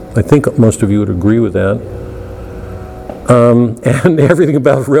 I think most of you would agree with that. And everything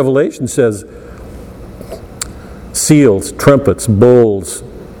about Revelation says seals, trumpets, bowls,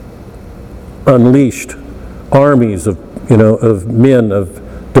 unleashed armies of men,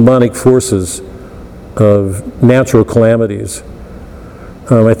 of demonic forces, of natural calamities.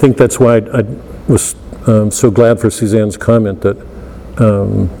 I think that's why I was so glad for Suzanne's comment that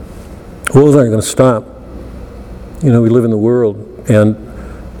wars aren't going to stop. We live in the world, and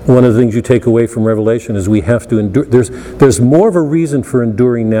one of the things you take away from Revelation is we have to endure. There's more of a reason for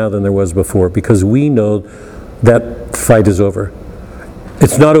enduring now than there was before, because we know that fight is over.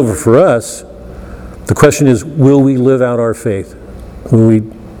 It's not over for us. The question is, will we live out our faith? Will we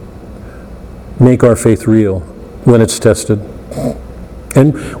make our faith real when it's tested?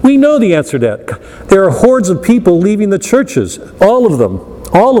 And we know the answer to that. There are hordes of people leaving the churches, all of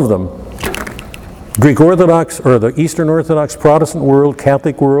them. Greek Orthodox, or the Eastern Orthodox, Protestant world,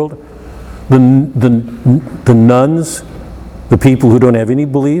 Catholic world, the nuns, the people who don't have any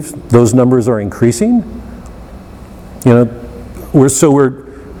beliefs, those numbers are increasing. You know,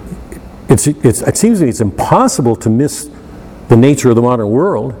 it seems to me it's impossible to miss the nature of the modern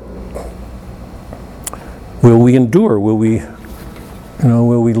world. Will we endure? Will we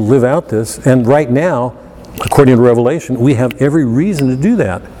live out this? And right now, according to Revelation, we have every reason to do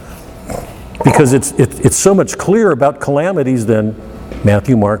that, because it's so much clearer about calamities than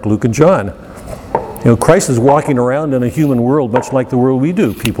Matthew, Mark, Luke, and John. You know, Christ is walking around in a human world much like the world we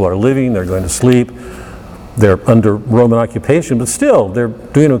do. People are living, they're going to sleep, they're under Roman occupation, but still, they're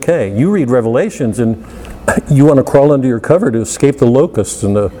doing okay. You read Revelations and you want to crawl under your cover to escape the locusts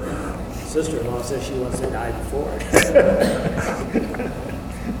and the... Sister-in-law says she wants to die before.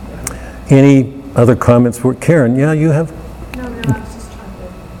 Any other comments for Karen? Yeah, you have? No, I was just trying to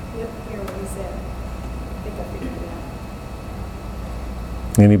hear what he said. I think I figured it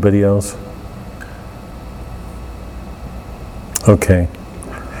out. Anybody else? Okay.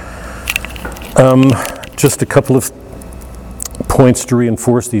 Just a couple of points to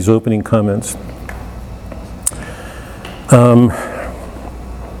reinforce these opening comments.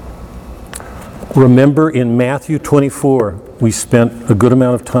 Remember, in Matthew 24, we spent a good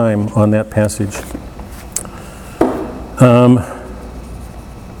amount of time on that passage.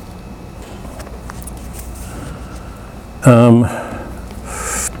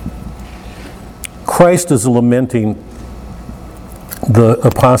 Christ is lamenting the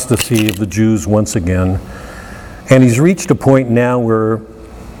apostasy of the Jews once again, and he's reached a point now where,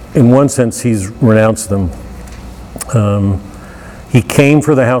 in one sense, he's renounced them. He came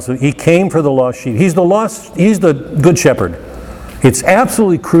for he came for the lost sheep. He's the good shepherd. It's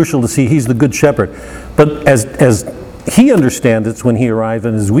absolutely crucial to see he's the good shepherd. But as he understands it when he arrived,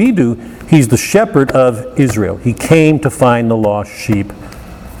 and as we do, he's the shepherd of Israel. He came to find the lost sheep.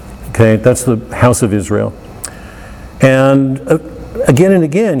 Okay, that's the house of Israel. And again and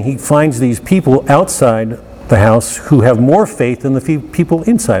again, he finds these people outside the house who have more faith than the people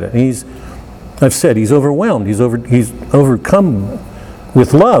inside it. And I've said, he's overwhelmed. He's overcome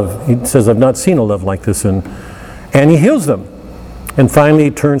with love. He says, I've not seen a love like this. And he heals them. And finally,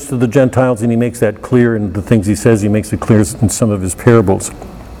 he turns to the Gentiles, and he makes that clear in the things he says. He makes it clear in some of his parables.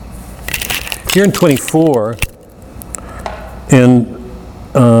 Here in 24, in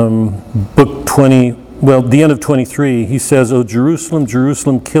book 20, the end of 23, he says, O Jerusalem,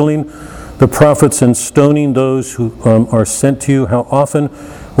 Jerusalem, killing the prophets and stoning those who are sent to you, how often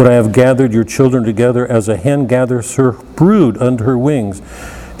would I have gathered your children together as a hen gathers her brood under her wings,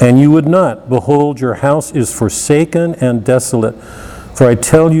 and you would not. Behold, your house is forsaken and desolate. For I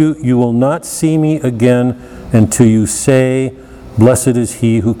tell you, you will not see me again until you say, Blessed is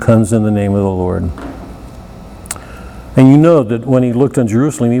he who comes in the name of the Lord. And you know that when he looked on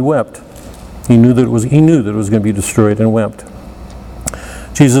Jerusalem, he wept. He knew that it was going to be destroyed, and wept.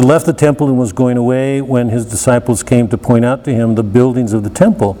 Jesus left the temple and was going away when his disciples came to point out to him the buildings of the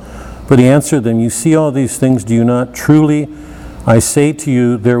temple. But he answered them, You see all these things, do you not? Truly, I say to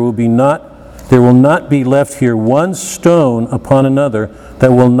you, there will not be left here one stone upon another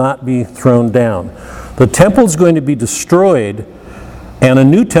that will not be thrown down. The temple is going to be destroyed, and a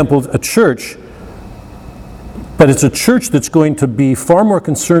new temple, a church, but it's a church that's going to be far more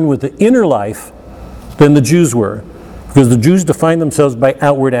concerned with the inner life than the Jews were. Because the Jews define themselves by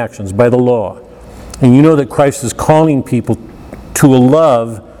outward actions, by the law. And you know that Christ is calling people to a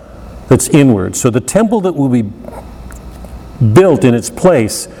love that's inward. So the temple that will be built in its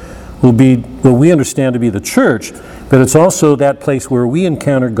place will be what we understand to be the church, but it's also that place where we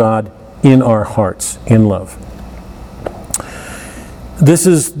encounter God in our hearts, in love. This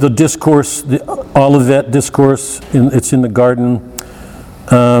is the discourse, the Olivet discourse. It's in the garden.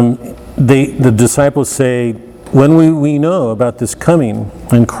 The disciples say, when we know about this coming,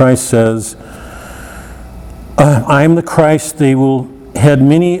 and Christ says, I am the Christ, they will head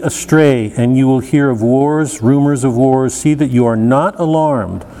many astray, and you will hear of wars, rumors of wars. See that you are not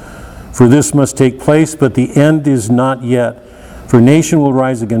alarmed, for this must take place, but the end is not yet. For nation will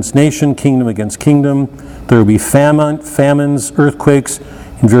rise against nation, kingdom against kingdom. There will be famines, earthquakes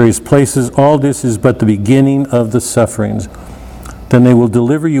in various places. All this is but the beginning of the sufferings. Then they will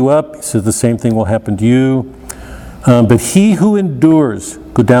deliver you up. He says the same thing will happen to you. But he who endures,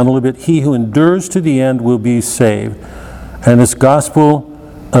 go down a little bit, he who endures to the end will be saved. And this gospel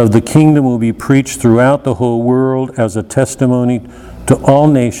of the kingdom will be preached throughout the whole world as a testimony to all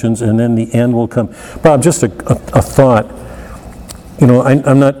nations, and then the end will come. Bob, just a thought.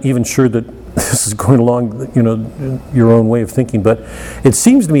 I'm not even sure that this is going along, your own way of thinking, but it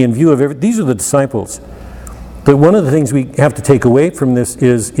seems to me, in view of these are the disciples, that one of the things we have to take away from this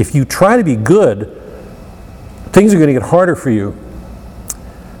is if you try to be good, things are going to get harder for you.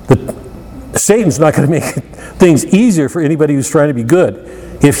 Satan's not going to make things easier for anybody who's trying to be good.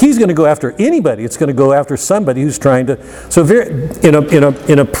 If he's going to go after anybody, it's going to go after somebody who's trying to. So,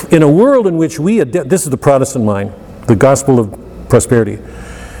 in a world in which this is the Protestant mind, the gospel of prosperity,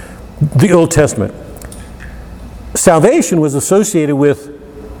 the Old Testament. Salvation was associated with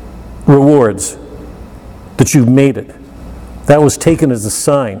rewards, that you've made it. That was taken as a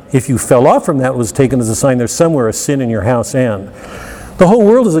sign. If you fell off from that, it was taken as a sign there's somewhere a sin in your house. And the whole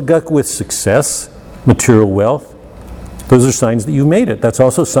world is agog with success, material wealth. Those are signs that you made it. That's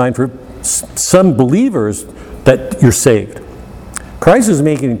also a sign for some believers that you're saved. Christ is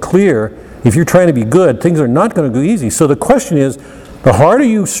making it clear, if you're trying to be good, things are not going to go easy. So the question is, the harder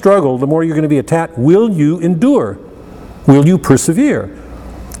you struggle, the more you're going to be attacked. Will you endure? Will you persevere?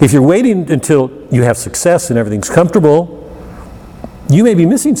 If you're waiting until you have success and everything's comfortable, you may be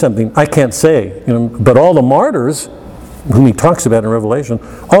missing something. I can't say. But all the martyrs, whom he talks about in Revelation,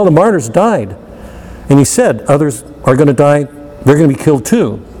 all the martyrs died. And he said others are going to die, they're going to be killed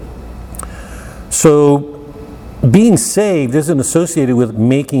too. So being saved isn't associated with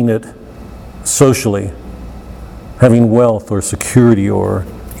making it socially, having wealth or security or,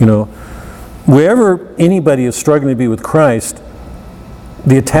 wherever anybody is struggling to be with Christ,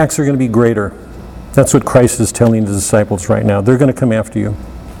 the attacks are going to be greater. That's what Christ is telling the disciples right now. They're going to come after you.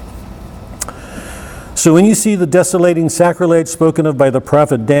 So when you see the desolating sacrilege spoken of by the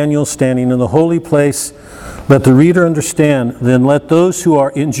prophet Daniel standing in the holy place, let the reader understand, then let those who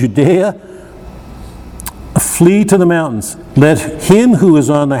are in Judea flee to the mountains. Let him who is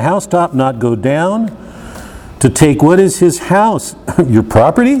on the housetop not go down to take what is his house, your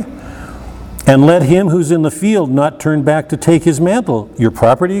property, and let him who's in the field not turn back to take his mantle, your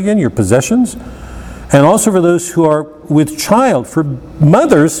property again, your possessions, and also for those who are with child, for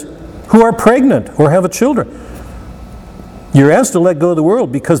mothers who are pregnant or have a children. You're asked to let go of the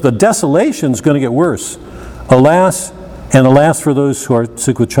world because the desolation is going to get worse. Alas, and alas for those who are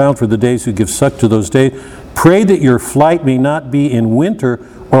sick with child, for the days who give suck to those days. Pray that your flight may not be in winter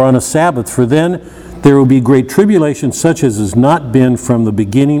or on a Sabbath, for then there will be great tribulation such as has not been from the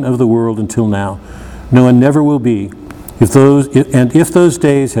beginning of the world until now. No, and never will be. If those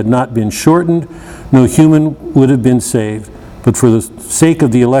days had not been shortened, no human would have been saved. But for the sake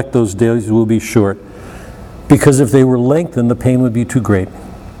of the elect, those days will be short. Because if they were lengthened, the pain would be too great.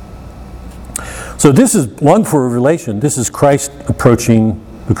 So this is long for Revelation. This is Christ approaching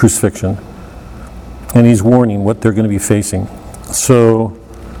the crucifixion. And he's warning what they're going to be facing. So,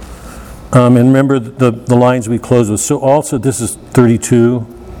 and remember the lines we close with. So also, this is 32,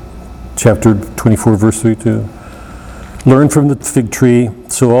 chapter 24, verse 32. Learn from the fig tree.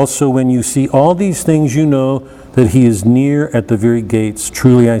 So also when you see all these things, you know that he is near at the very gates.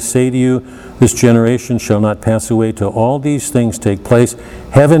 Truly I say to you, this generation shall not pass away till all these things take place.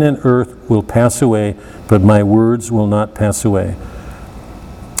 Heaven and earth will pass away, but my words will not pass away.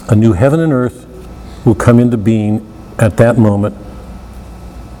 A new heaven and earth will come into being at that moment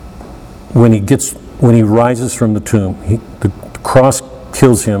when he rises from the tomb. The cross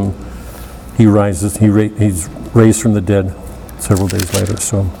kills him. He rises. He's raised from the dead several days later.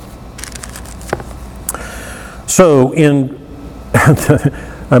 So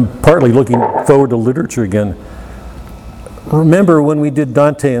I'm partly looking forward to literature again. Remember when we did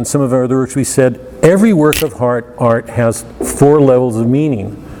Dante and some of our other works, we said every work of art has 4 levels of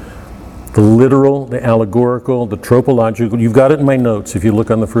meaning. The literal, the allegorical, the tropological. You've got it in my notes if you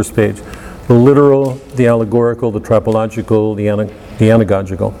look on the first page. The literal, the allegorical, the tropological, the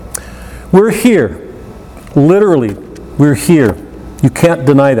anagogical. We're here. Literally, we're here. You can't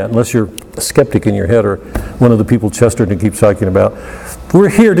deny that unless you're a skeptic in your head or one of the people Chesterton keeps talking about. We're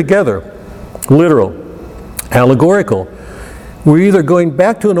here together. Literal. Allegorical. We're either going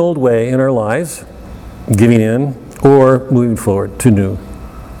back to an old way in our lives, giving in, or moving forward to new.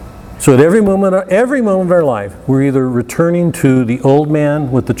 So at every moment of our life, we're either returning to the old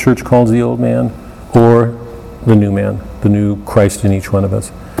man, what the church calls the old man, or the new man, the new Christ in each one of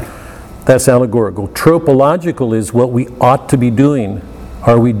us. That's allegorical. Tropological is what we ought to be doing.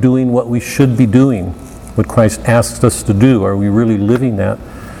 Are we doing what we should be doing? What Christ asks us to do? Are we really living that?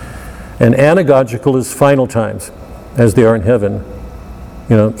 And anagogical is final times, as they are in heaven.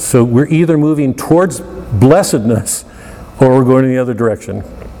 So we're either moving towards blessedness or we're going in the other direction.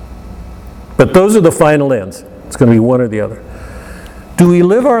 But those are the final ends. It's going to be one or the other. Do we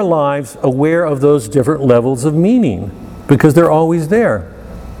live our lives aware of those different levels of meaning? because they're always there.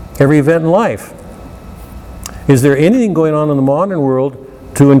 Every event in life. Is there anything going on in the modern world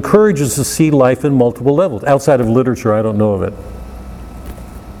to encourage us to see life in multiple levels? Outside of literature, I don't know of it.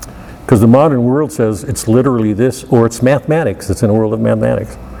 Because the modern world says it's literally this, or it's mathematics. It's in a world of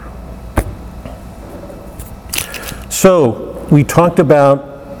mathematics. So, we talked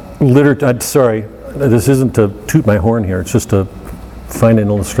about literature. Sorry, this isn't to toot my horn here. It's just to find an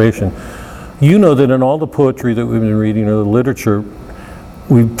illustration. You know that in all the poetry that we've been reading, or the literature,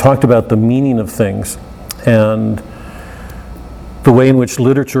 we've talked about the meaning of things and the way in which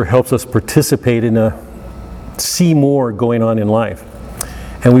literature helps us participate in see more going on in life.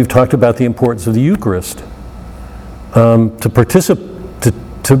 And we've talked about the importance of the Eucharist. To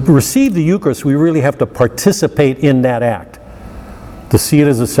receive the Eucharist, we really have to participate in that act. To see it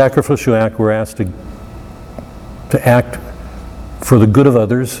as a sacrificial act, we're asked to act for the good of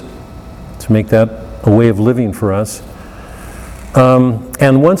others, to make that a way of living for us.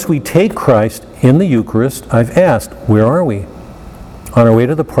 And once we take Christ in the Eucharist, I've asked, where are we? On our way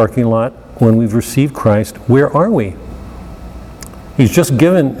to the parking lot, when we've received Christ, where are we? He's just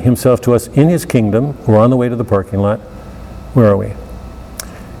given himself to us in his kingdom. We're on the way to the parking lot. Where are we?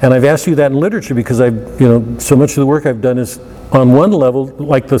 And I've asked you that in literature because so much of the work I've done is on one level,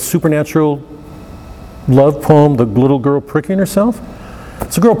 like the supernatural love poem, The Little Girl Pricking Herself.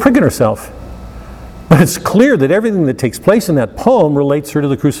 It's a girl pricking herself. But it's clear that everything that takes place in that poem relates her to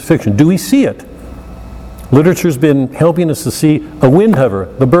the crucifixion. Do we see it? Literature's been helping us to see a wind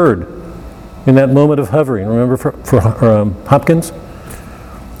hover, the bird, in that moment of hovering. Remember for Hopkins?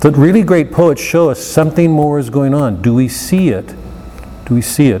 The really great poets show us something more is going on. Do we see it? Do we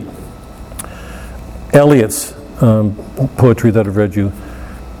see it? Eliot's poetry that I've read you.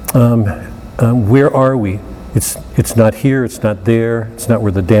 Where are we? It's not here, it's not there, it's not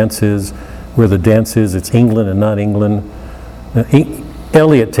where the dance is. Where the dance is, it's England and not England.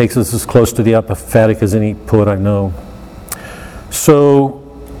 Eliot takes us as close to the apophatic as any poet I know. So,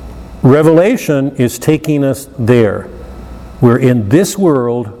 Revelation is taking us there. We're in this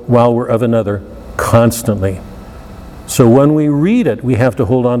world while we're of another, constantly. So when we read it, we have to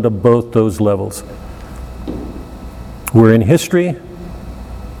hold on to both those levels. We're in history,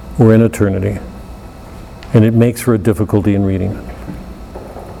 we're in eternity. And it makes for a difficulty in reading.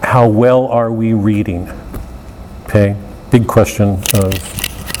 How well are we reading? Okay, big question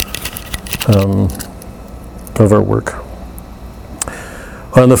of our work.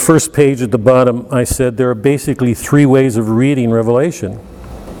 On the first page at the bottom, I said there are basically three ways of reading Revelation.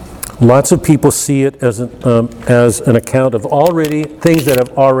 Lots of people see it as an account of things that have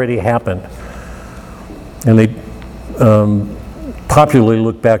already happened. And they popularly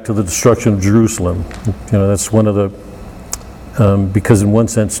look back to the destruction of Jerusalem. That's one of the, because in one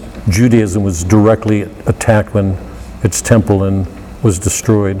sense, Judaism was directly attacked when its temple was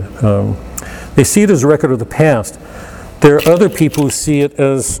destroyed. They see it as a record of the past. There are other people who see it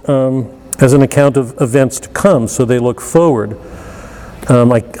as an account of events to come, so they look forward.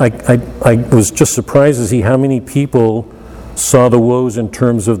 I was just surprised to see how many people saw the woes in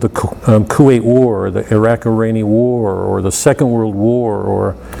terms of the Kuwait War, or the Iraq-Iranian War, or the Second World War,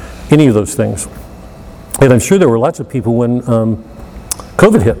 or any of those things. And I'm sure there were lots of people when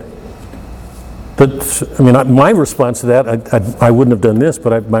COVID hit. But, my response to that, I wouldn't have done this,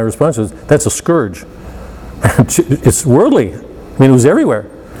 but my response is, that's a scourge. It's worldly. It was everywhere.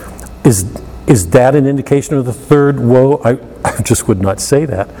 Is that an indication of the third woe? I just would not say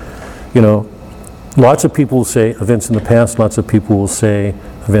that. Lots of people will say events in the past, lots of people will say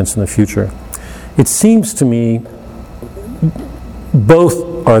events in the future. It seems to me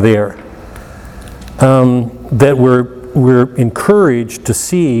both are there. That we're encouraged to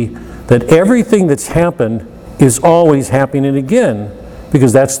see that everything that's happened is always happening again,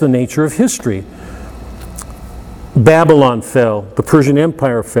 because that's the nature of history. Babylon fell, the Persian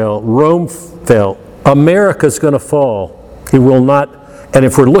Empire fell, Rome fell, America's going to fall. It will not, and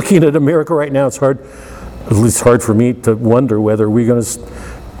if we're looking at America right now, it's hard, at least hard for me to wonder whether we're going to,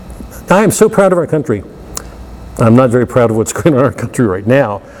 I am so proud of our country. I'm not very proud of what's going on in our country right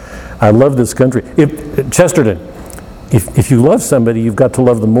now. I love this country. Chesterton, if you love somebody, you've got to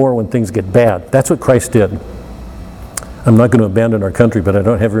love them more when things get bad. That's what Christ did. I'm not going to abandon our country, but I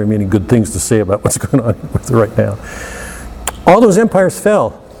don't have very many good things to say about what's going on with it right now. All those empires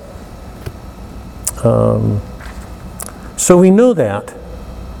fell. So we know that.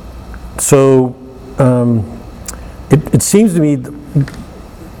 So it seems to me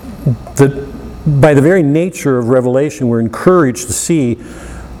that by the very nature of Revelation, we're encouraged to see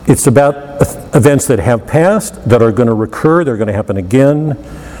it's about events that have passed, that are going to recur, they're going to happen again.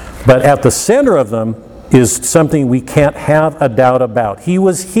 But at the center of them is something we can't have a doubt about. He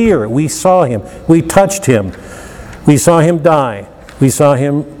was here. We saw him. We touched him. We saw him die. We saw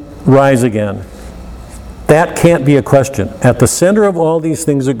him rise again. That can't be a question. At the center of all these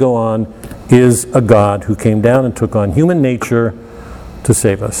things that go on is a God who came down and took on human nature to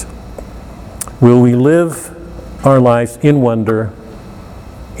save us. Will we live our lives in wonder,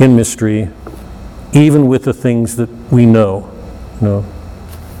 in mystery, even with the things that we know? No.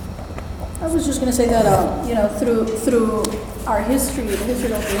 I was just going to say that, through our history, the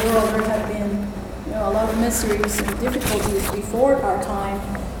history of the world, there have been, a lot of mysteries and difficulties before our time.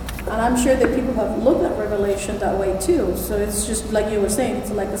 And I'm sure that people have looked at Revelation that way too. So it's just like you were saying, it's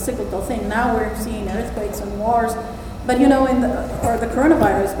like a cyclical thing. Now we're seeing earthquakes and wars, but or the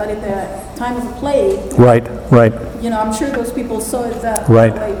coronavirus, but in the time of the plague. Right. I'm sure those people saw it that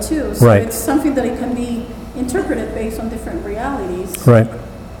Right. way too. So Right. it's something that it can be interpreted based on different realities. Right.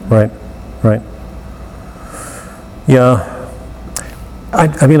 Yeah.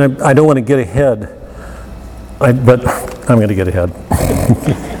 I mean, I don't want to get ahead, but I'm going to get ahead.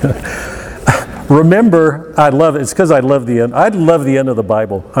 Remember, I love it. It's because I love the end. I love the end of the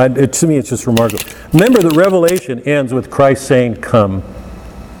Bible. To me, it's just remarkable. Remember, the Revelation ends with Christ saying, "Come,"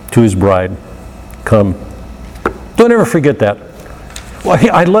 to his bride. Come. Don't ever forget that. Well,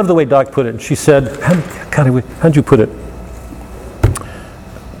 I love the way Doc put it. She said, how'd you put it?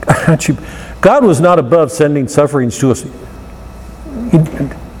 God was not above sending sufferings to us.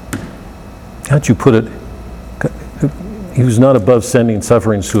 How'd you put it? He was not above sending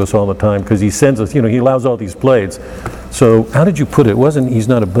sufferings to us all the time, because he sends us, he allows all these plagues. So how did you put it? He's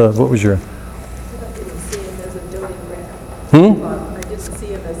not above. What was your... I didn't see him as a doting grandfather. I didn't see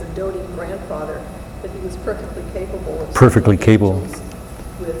him as a doting grandfather, but he was perfectly capable of Perfectly capable.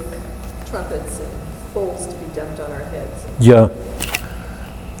 with trumpets and bowls to be dumped on our heads. Yeah.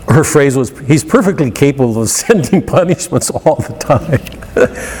 Her phrase was, he's perfectly capable of sending punishments all the time.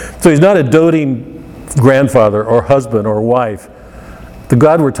 So he's not a doting grandfather or husband or wife. The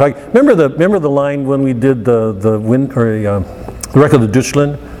God we're talking... Remember the line when we did the wreck of the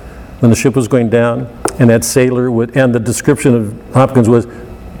Deutschland, when the ship was going down, and that sailor would... And the description of Hopkins was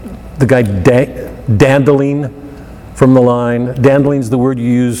the guy dandling from the line. Dandling's the word you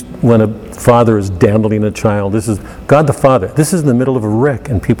use when a father is dandling a child. This is God the Father. This is in the middle of a wreck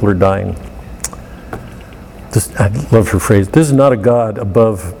and people are dying. I love her phrase. This is not a God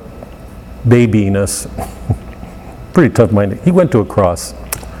above babiness. Pretty tough-minded. He went to a cross.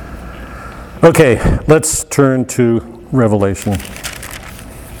 Okay, let's turn to Revelation.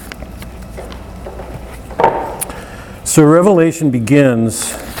 So Revelation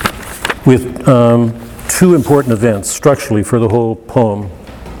begins with two important events structurally for the whole poem.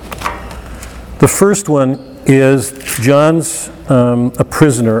 The first one is John's a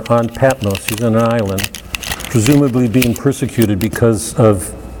prisoner on Patmos. He's on an island, presumably being persecuted because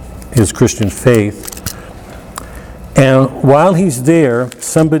of his Christian faith. And while he's there,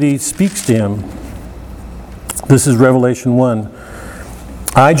 somebody speaks to him. This is Revelation 1.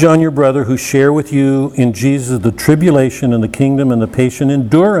 I, John, your brother, who share with you in Jesus the tribulation and the kingdom and the patient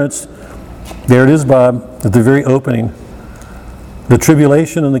endurance. There it is, Bob, at the very opening. The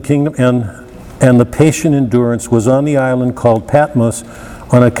tribulation and the kingdom and the patient endurance was on the island called Patmos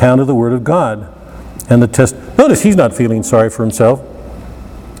on account of the word of God. And the test. Notice he's not feeling sorry for himself.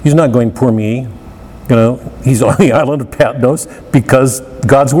 He's not going, poor me. He's on the island of Patmos because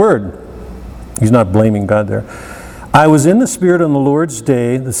God's word. He's not blaming God there. I was in the Spirit on the Lord's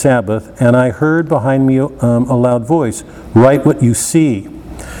day, the Sabbath, and I heard behind me a loud voice, write what you see.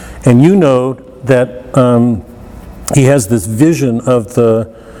 And you know that he has this vision of the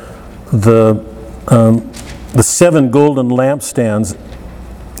 7 golden lampstands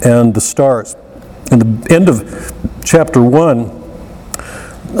and the stars. In the end of chapter 1,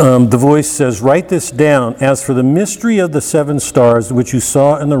 the voice says, write this down. As for the mystery of the 7 stars, which you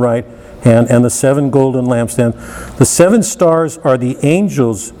saw in the right hand, and the 7 golden lampstands, the 7 stars are the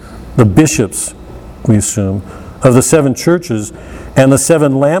angels, the bishops, we assume, of the 7 churches, and the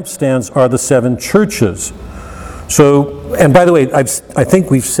 7 lampstands are the 7 churches. So, and by the way, I think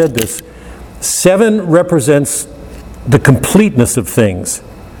we've said this, 7 represents the completeness of things.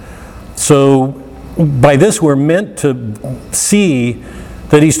 So, by this we're meant to see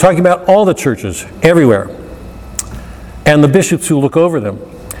that he's talking about all the churches, everywhere, and the bishops who look over them.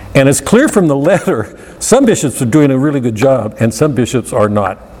 And it's clear from the letter, some bishops are doing a really good job, and some bishops are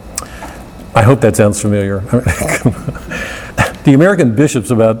not. I hope that sounds familiar. The American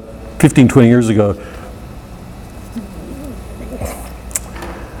bishops about 15, 20 years ago,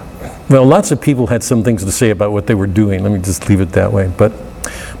 well, lots of people had some things to say about what they were doing. Let me just leave it that way.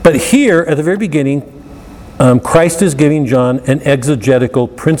 But here, at the very beginning, Christ is giving John an exegetical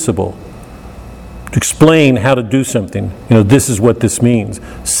principle to explain how to do something. This is what this means.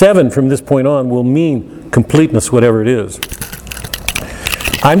 7 from this point on will mean completeness, whatever it is.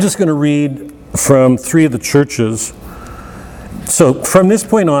 I'm just going to read from 3 of the churches. So from this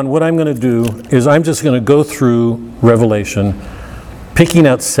point on, what I'm going to do is I'm just going to go through Revelation, picking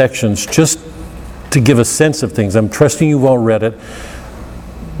out sections just to give a sense of things. I'm trusting you've all read it.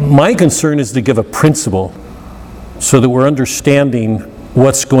 My concern is to give a principle so that we're understanding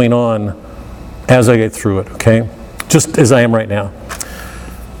what's going on as I get through it, okay? Just as I am right now.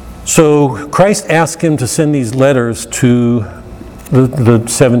 So Christ asked him to send these letters to the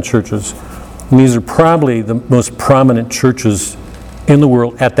 7 churches. And these are probably the most prominent churches in the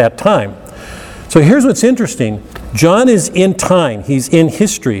world at that time. So here's what's interesting. John is in time. He's in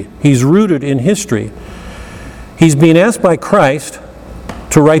history. He's rooted in history. He's being asked by Christ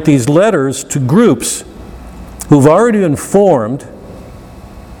to write these letters to groups who've already been formed.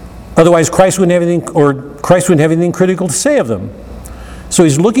 Otherwise, Christ wouldn't have anything critical to say of them. So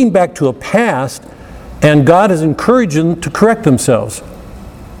he's looking back to a past, and God is encouraging them to correct themselves.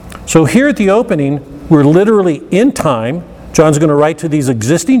 So here at the opening, we're literally in time. John's going to write to these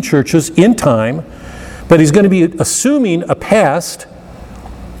existing churches in time, but he's going to be assuming a past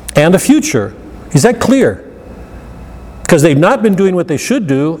and a future. Is that clear? Because they've not been doing what they should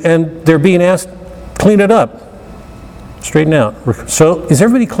do, and they're being asked, clean it up, straighten out. So is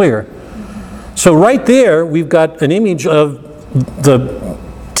everybody clear? So right there, we've got an image of the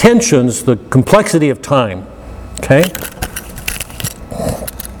tensions, the complexity of time. Okay?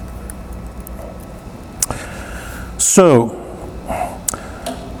 So,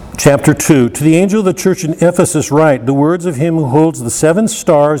 chapter 2, to the angel of the church in Ephesus write, the words of him who holds the 7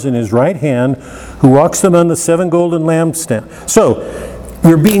 stars in his right hand, who walks among the 7 golden lampstands. So,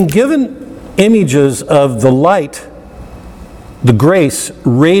 we're being given images of the light, the grace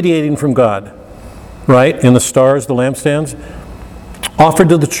radiating from God, right? In the stars, the lampstands, offered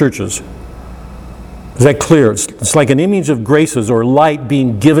to the churches. Is that clear? It's like an image of graces or light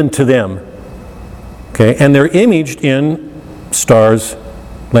being given to them. Okay, and they're imaged in stars,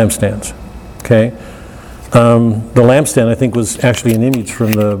 lampstands. Okay, the lampstand, I think, was actually an image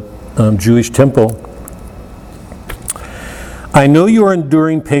from the Jewish temple. I know you are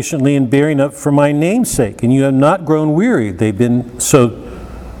enduring patiently and bearing up for my name's sake, and you have not grown weary.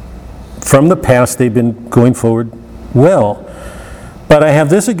 From the past, they've been going forward well. But I have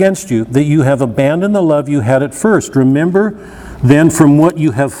this against you, that you have abandoned the love you had at first. Remember then from what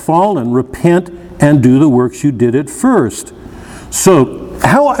you have fallen, repent and do the works you did at first. So,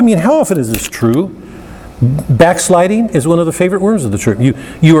 how often is this true? Backsliding is one of the favorite words of the church.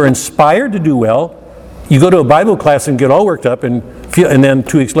 You are inspired to do well. You go to a Bible class and get all worked up and then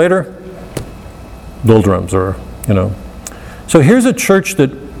 2 weeks later, doldrums, or. So here's a church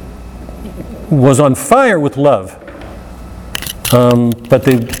that was on fire with love, but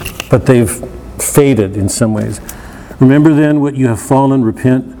they've faded in some ways. Remember then what you have fallen,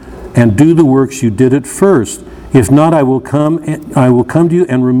 repent, and do the works you did at first. If not, I will come to you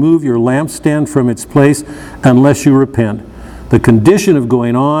and remove your lampstand from its place unless you repent. The condition of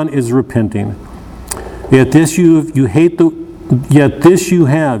going on is repenting. Yet this you hate the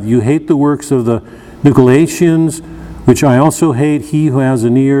works of the Nicolaitans, which I also hate. He who has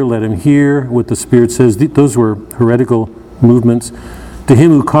an ear, let him hear what the Spirit says. Those were heretical movements. To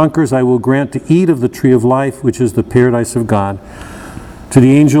him who conquers, I will grant to eat of the tree of life, which is the paradise of God. To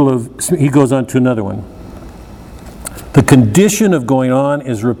the angel he goes on to another one. The condition of going on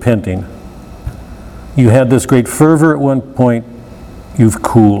is repenting. You had this great fervor at one point, you've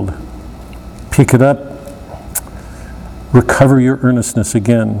cooled. Pick it up, recover your earnestness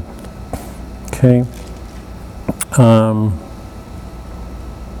again. Okay?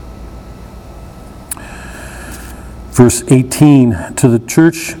 Verse 18, to the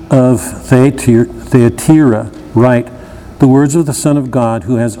church of Thyatira write, the words of the Son of God,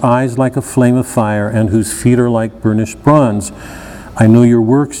 who has eyes like a flame of fire and whose feet are like burnished bronze. I know your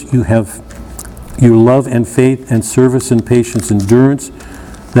works, you have your love and faith and service and patience, endurance,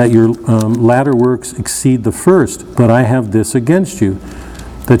 that your latter works exceed the first. But I have this against you,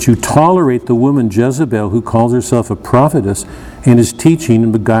 that you tolerate the woman Jezebel, who calls herself a prophetess, and is teaching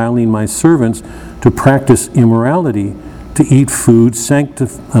and beguiling my servants to practice immorality, to eat food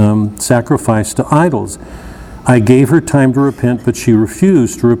sacrificed to idols. I gave her time to repent, but she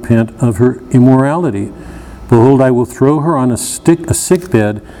refused to repent of her immorality. Behold, I will throw her on a sick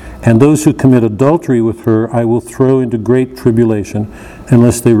bed, and those who commit adultery with her I will throw into great tribulation,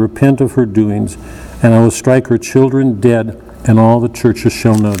 unless they repent of her doings. And I will strike her children dead, and all the churches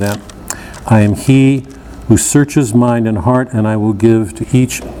shall know that. I am he who searches mind and heart, and I will give to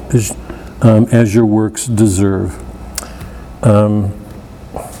each as your works deserve. The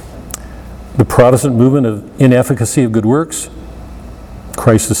Protestant movement of inefficacy of good works,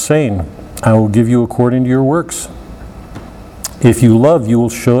 Christ is saying, I will give you according to your works. If you love, you will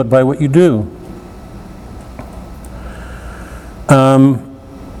show it by what you do.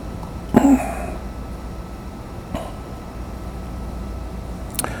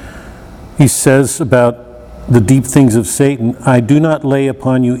 He says about the deep things of Satan, I do not lay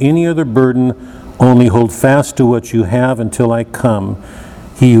upon you any other burden, only hold fast to what you have until I come.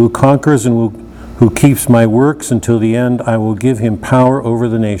 He who conquers and who keeps my works until the end, I will give him power over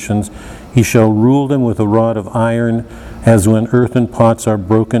the nations. He shall rule them with a rod of iron, as when earthen pots are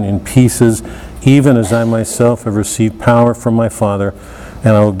broken in pieces, even as I myself have received power from my Father,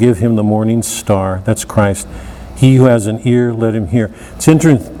 and I will give him the morning star. That's Christ. He who has an ear, let him hear. It's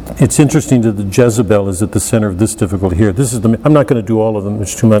interesting that the Jezebel is at the center of this difficulty here. I'm not going to do all of them,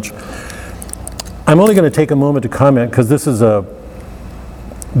 it's too much. I'm only going to take a moment to comment because this is a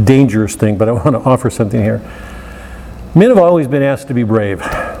dangerous thing, but I want to offer something here. Men have always been asked to be brave,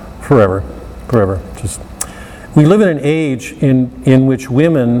 forever. We live in an age in which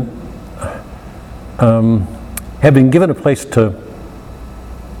women have been given a place to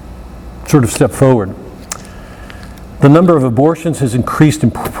sort of step forward. The number of abortions has increased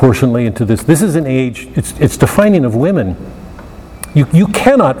proportionally into this. This is an age, it's defining of women. You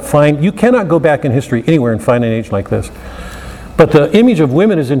cannot go back in history anywhere and find an age like this. But the image of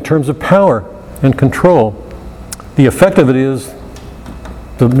women is in terms of power and control. The effect of it is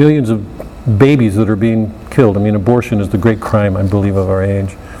the millions of babies that are being killed. I mean, abortion is the great crime, I believe, of our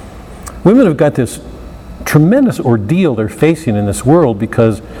age. Women have got this tremendous ordeal they're facing in this world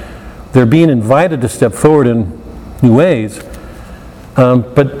because they're being invited to step forward in new ways.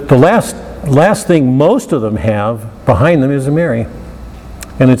 But the last thing most of them have behind them is a Mary.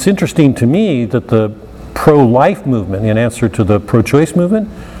 And it's interesting to me that the pro-life movement, in answer to the pro-choice movement,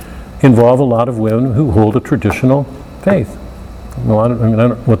 involve a lot of women who hold a traditional faith. I don't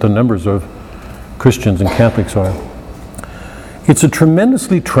know what the numbers of Christians and Catholics are. It's a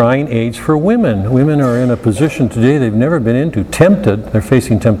tremendously trying age for women. Women are in a position today they've never been into, tempted. They're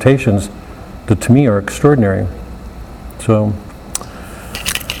facing temptations that to me are extraordinary. So,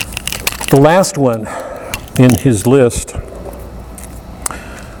 the last one in his list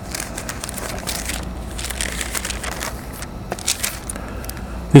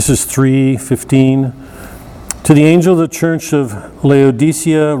this is 3:15. To the angel of the church of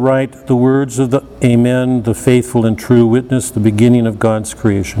Laodicea write the words of the Amen, the faithful and true witness, the beginning of God's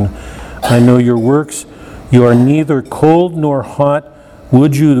creation. I know your works. You are neither cold nor hot.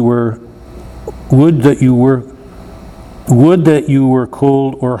 Would that you were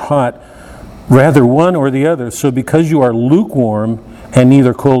cold or hot, rather one or the other. So because you are lukewarm and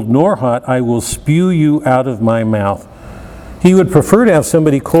neither cold nor hot, I will spew you out of my mouth. He would prefer to have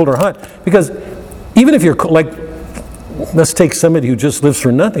somebody cold or hot, because even if you're let's take somebody who just lives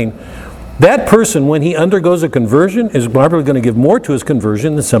for nothing, that person, when he undergoes a conversion, is probably going to give more to his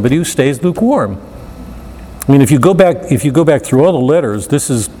conversion than somebody who stays lukewarm. I mean, if you go back through all the letters, this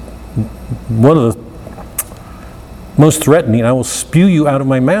is one of the most threatening. I will spew you out of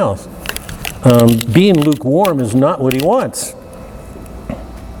my mouth. Being lukewarm is not what he wants.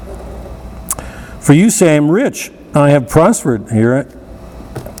 For you say, I am rich, I have prospered. There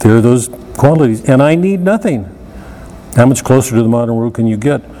are those qualities, and I need nothing. How much closer to the modern world can you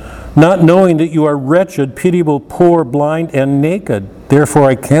get? Not knowing that you are wretched, pitiable, poor, blind, and naked. Therefore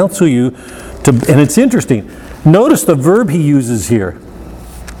I counsel you to, and it's interesting, notice the verb he uses here.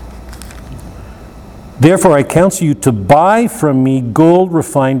 Therefore I counsel you to buy from me gold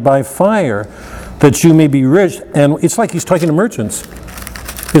refined by fire, that you may be rich. And it's like he's talking to merchants.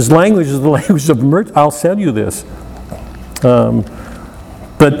 His language is the language of merchants. I'll sell you this.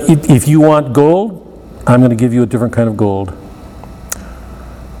 But if you want gold, I'm going to give you a different kind of gold.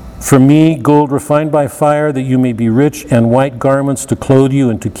 From me, gold refined by fire, that you may be rich, and white garments to clothe you,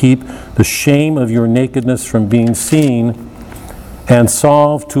 and to keep the shame of your nakedness from being seen, and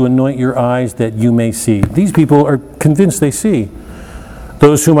salve to anoint your eyes that you may see. These people are convinced they see.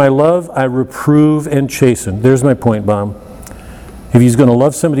 Those whom I love, I reprove and chasten. There's my point, Bob. If he's going to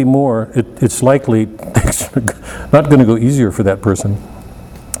love somebody more, it's likely it's not going to go easier for that person.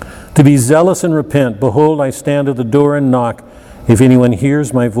 To be zealous and repent. Behold, I stand at the door and knock. If anyone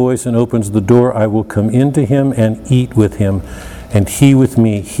hears my voice and opens the door, I will come into him and eat with him, and he with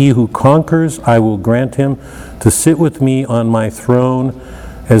me. He who conquers, I will grant him to sit with me on my throne,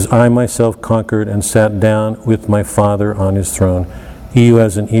 as I myself conquered and sat down with my Father on his throne. He who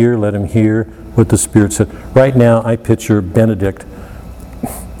has an ear, let him hear what the Spirit said. Right now, I picture Benedict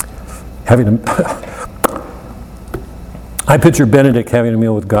having a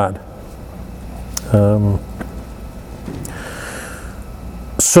meal with God.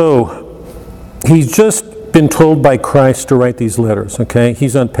 So, he's just been told by Christ to write these letters, okay?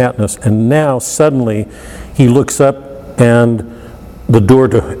 He's on Patmos, and now suddenly he looks up and the door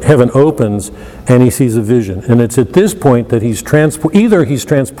to heaven opens and he sees a vision. And it's at this point that either he's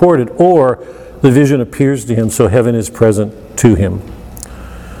transported or the vision appears to him, so heaven is present to him.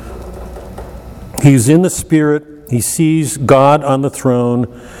 He's in the Spirit, he sees God on the throne.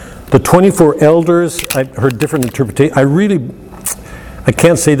 The 24 elders, I've heard different interpretations. I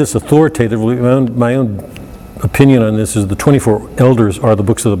can't say this authoritatively. My own opinion on this is the 24 elders are the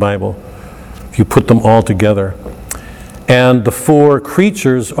books of the Bible, if you put them all together. And the 4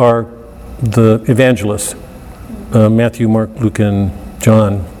 creatures are the evangelists, Matthew, Mark, Luke, and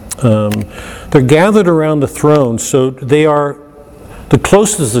John. They're gathered around the throne, so they are the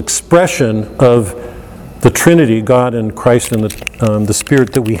closest expression of the Trinity, God and Christ and the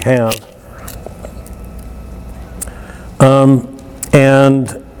Spirit that we have. And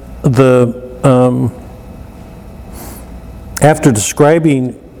after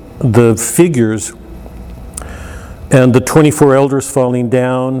describing the figures and the 24 elders falling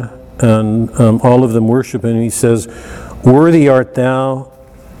down and all of them worshiping, he says, "Worthy art thou,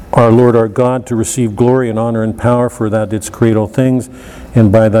 our Lord, our God, to receive glory and honor and power, for thou didst create all things,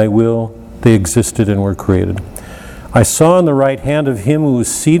 and by thy will they existed and were created. I saw in the right hand of him who was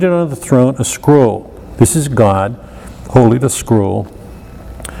seated on the throne a scroll." This is God, holding the scroll.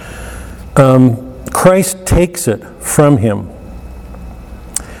 Christ takes it from him.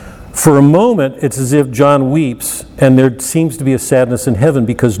 For a moment, it's as if John weeps, and there seems to be a sadness in heaven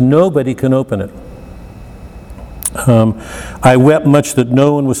because nobody can open it. I wept much that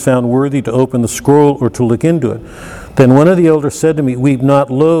no one was found worthy to open the scroll or to look into it. Then one of the elders said to me, "Weep not,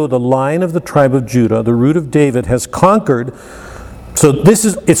 lo, the Lion of the tribe of Judah, the Root of David, has conquered." So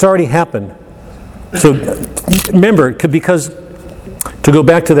it's already happened. So remember, because to go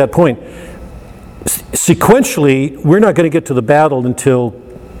back to that point, sequentially, we're not going to get to the battle until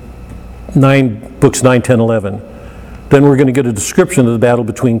books 9, 10, 11. Then we're going to get a description of the battle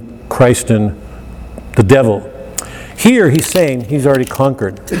between Christ and the devil. Here he's saying he's already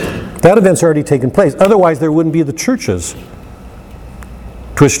conquered. That event's already taken place. Otherwise there wouldn't be the churches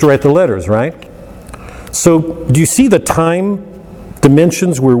to which to write the letters, right? So do you see the time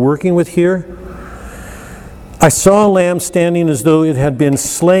dimensions we're working with here? I saw a lamb standing as though it had been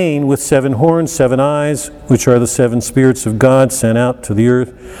slain, with 7 horns, 7 eyes, which are the 7 spirits of God sent out to the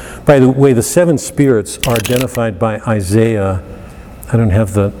earth. By the way, the 7 spirits are identified by Isaiah. I don't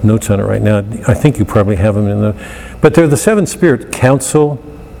have the notes on it right now. I think you probably have them but they're the 7 spirits: counsel,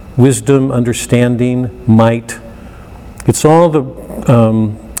 wisdom, understanding, might. It's all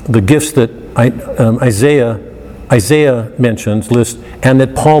the gifts that Isaiah mentions, lists, and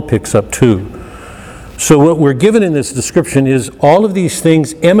that Paul picks up too. So what we're given in this description is all of these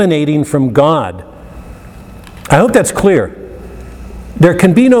things emanating from God. I hope that's clear. There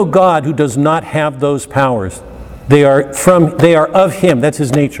can be no God who does not have those powers. They are of him. That's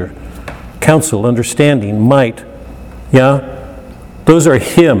his nature. Counsel, understanding, might. Yeah? Those are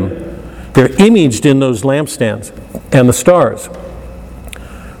him. They're imaged in those lampstands and the stars.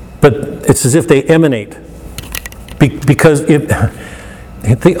 But it's as if they emanate. Because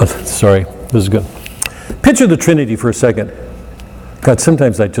sorry, this is good. Picture the Trinity for a second. God,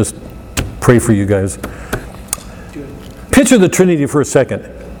 sometimes I just pray for you guys. Picture the Trinity for a second.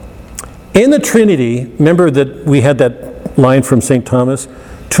 In the Trinity, remember that we had that line from St. Thomas,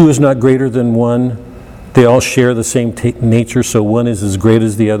 2 is not greater than 1. They all share the same nature, so one is as great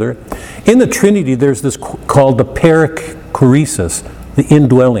as the other. In the Trinity, there's this called the perichoresis, the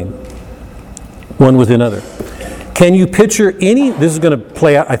indwelling, one with another. Can you picture this is going to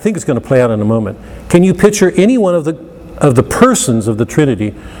play out, I think it's going to play out in a moment. Can you picture any one of the persons of the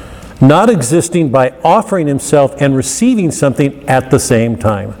Trinity not existing by offering himself and receiving something at the same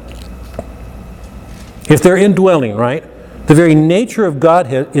time? If they're indwelling, right? The very nature of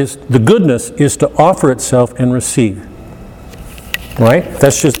Godhead is, the goodness is to offer itself and receive. Right?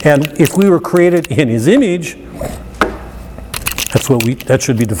 And if we were created in his image, that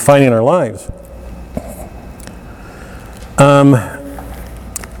should be defining our lives.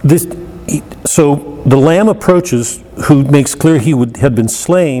 So the Lamb approaches, who makes clear he had been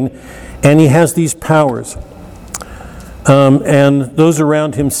slain, and he has these powers. And those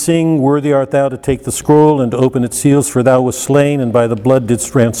around him sing, "Worthy art thou to take the scroll and to open its seals, for thou wast slain, and by the blood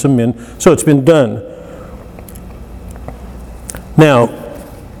didst ransom men." So it's been done. Now,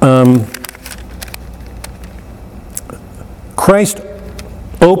 Christ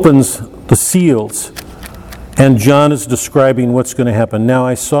opens the seals, and John is describing what's going to happen. Now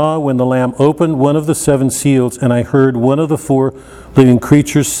I saw when the Lamb opened one of the 7 seals, and I heard one of the 4 living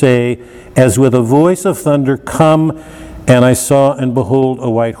creatures say, as with a voice of thunder, "Come." And I saw, and behold, a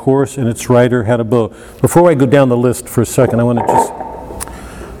white horse, and its rider had a bow. Before I go down the list for a second, I want to just...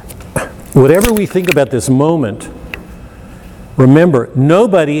 Whatever we think about this moment, remember,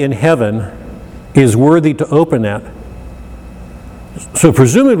 nobody in heaven is worthy to open that. So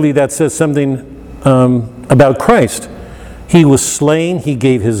presumably that says something about Christ. He was slain, he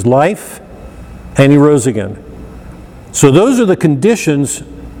gave his life, and he rose again. So those are the conditions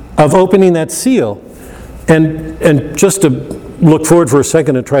of opening that seal. And just to look forward for a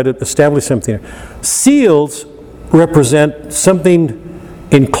second and try to establish something here. Seals represent something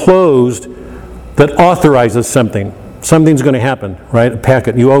enclosed that authorizes something. Something's going to happen, right? A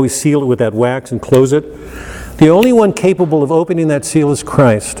packet. You always seal it with that wax and close it. The only one capable of opening that seal is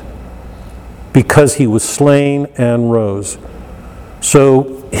Christ, because he was slain and rose.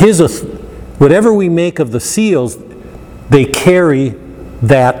 So whatever we make of the seals, they carry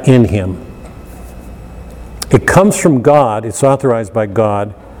that in him. It comes from God. It's authorized by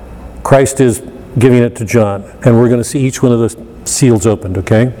God. Christ is giving it to John. And we're going to see each one of the seals opened,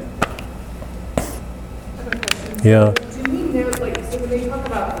 okay? Yeah. Do we know, like, so when they talk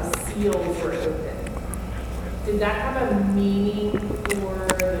about the seals were open, did that have a meaning for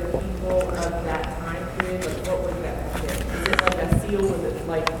the people of that time period? Like, what was that? Is it like a seal? Was it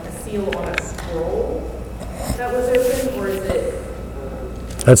like a seal on a scroll that was open, or is it?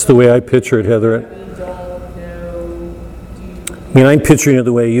 That's the way I picture it, Heather. We don't know. I mean, I'm picturing it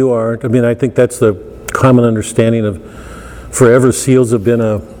the way you are. I mean, I think that's the common understanding of forever seals have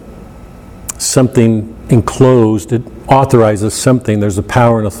been something enclosed. It authorizes something. There's a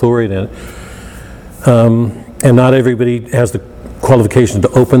power and authority in it. And not everybody has the qualification to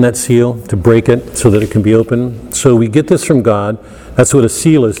open that seal, to break it so that it can be opened. So we get this from God. That's what a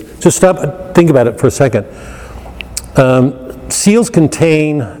seal is. Just stop and think about it for a second. Seals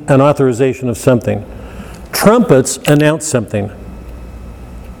contain an authorization of something. Trumpets announce something,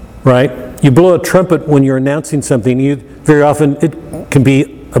 right? You blow a trumpet when you're announcing something. Very often it can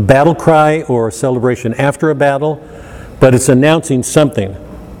be a battle cry or a celebration after a battle, but it's announcing something.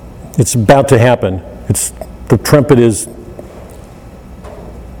 It's about to happen. The trumpet is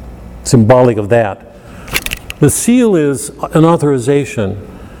symbolic of that. The seal is an authorization.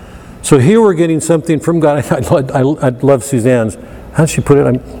 So here we're getting something from God. I love Suzanne's. How did she put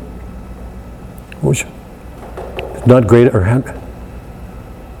it? Not great, or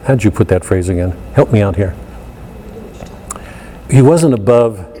how'd you put that phrase again? Help me out here. He wasn't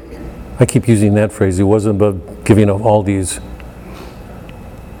above, I keep using that phrase, he wasn't above giving of all these.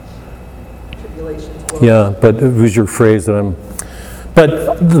 Tribulations. Yeah, but it was your phrase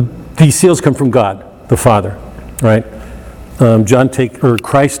that these seals come from God, the Father, right?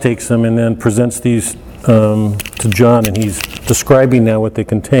 Christ takes them and then presents these to John, and he's describing now what they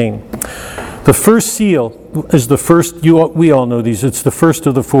contain. The first seal is the first, we all know these, it's the first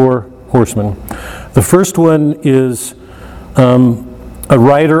of the 4 horsemen. The first one is a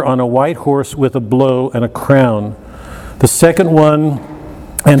rider on a white horse with a blow and a crown. The second one,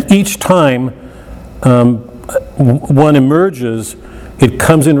 and each time one emerges, it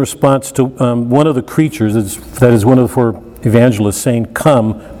comes in response to one of the creatures, that is one of the 4 evangelists saying,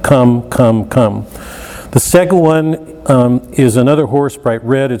 "Come, come, come, come." The second one is another horse, bright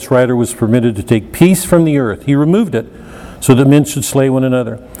red. Its rider was permitted to take peace from the earth. He removed it so that men should slay one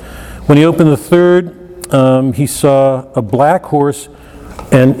another. When he opened the third, he saw a black horse,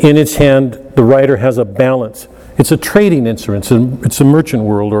 and in its hand the rider has a balance. It's a trading instrument. It's a merchant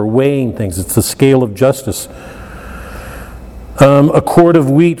world, or weighing things. It's the scale of justice. A quart of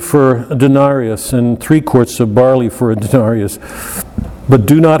wheat for a denarius, and 3 quarts of barley for a denarius. But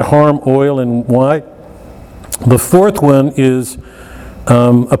do not harm oil and wine. The fourth one is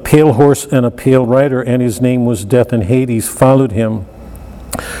a pale horse and a pale rider, and his name was Death, and Hades followed him.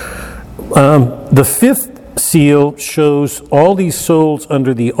 The fifth seal shows all these souls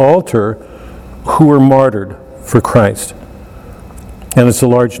under the altar who were martyred for Christ, and it's a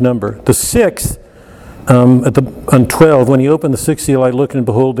large number. The sixth, on 12, when he opened the 6th seal, I looked, and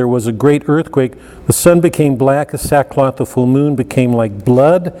behold, there was a great earthquake. The sun became black as sackcloth, the full moon became like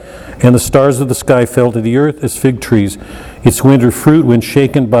blood, and the stars of the sky fell to the earth as fig trees, its winter fruit when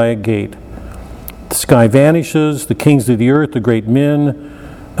shaken by a gate. The sky vanishes, the kings of the earth, the great men,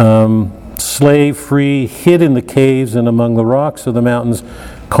 slave, free, hid in the caves and among the rocks of the mountains,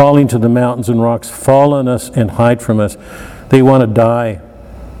 calling to the mountains and rocks, fall on us and hide from us. They want to die,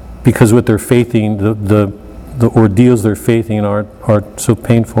 because what they're facing, the the ordeals they're facing are so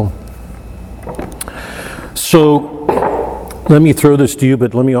painful. So let me throw this to you,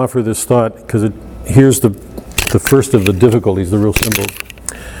 but let me offer this thought, because here's the first of the difficulties, the real symbols.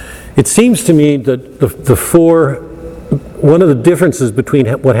 It seems to me that the four, one of the differences between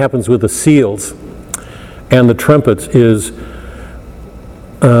what happens with the seals and the trumpets is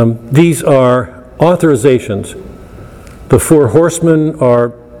these are authorizations. The four horsemen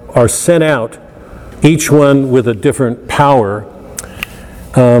are sent out, each one with a different power.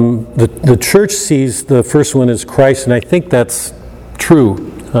 The church sees the first one as Christ, and I think that's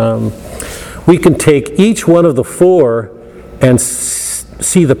true. We can take each one of the four and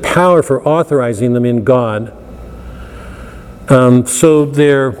see the power for authorizing them in God. So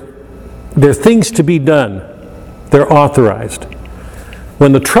they're things to be done. They're authorized.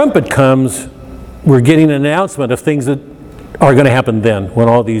 When the trumpet comes, we're getting an announcement of things that are going to happen then, when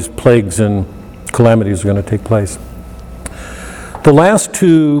all these plagues and calamities are going to take place. The last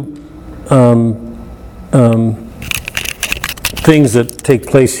two things that take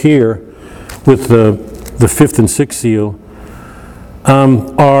place here with the fifth and sixth seal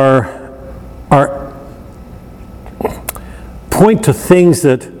are point to things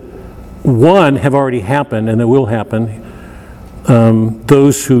that, one, have already happened and that will happen.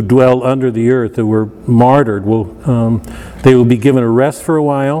 Those who dwell under the earth that were martyred they will be given a rest for a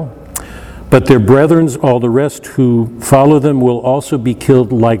while, but their brethren, all the rest who follow them, will also be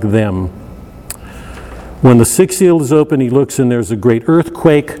killed like them. When the sixth seal is open, he looks and there's a great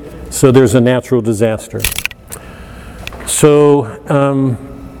earthquake, so there's a natural disaster. So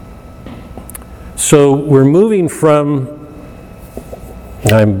we're moving from,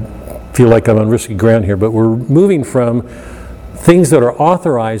 I feel like I'm on risky ground here, but we're moving from things that are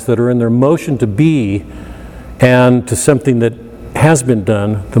authorized, that are in their motion to be, and to something that has been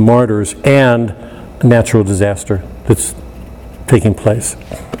done, the martyrs, and a natural disaster that's taking place.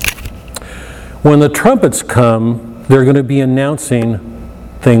 When the trumpets come, they're going to be announcing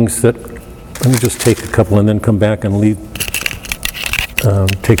things that, let me just take a couple and then come back and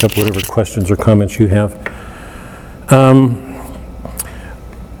take up whatever questions or comments you have.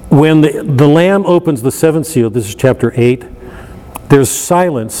 When the Lamb opens the seventh seal, this is chapter 8, there's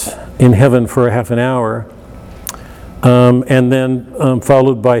silence in heaven for a half an hour, and then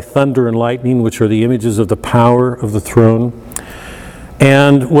followed by thunder and lightning, which are the images of the power of the throne.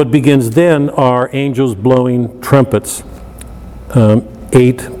 And what begins then are angels blowing trumpets.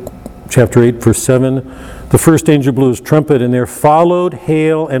 Chapter 8, verse 7. The first angel blew his trumpet, and there followed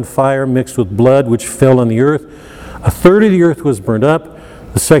hail and fire mixed with blood, which fell on the earth. A third of the earth was burned up.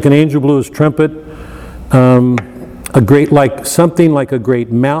 The second angel blew his trumpet. Something like a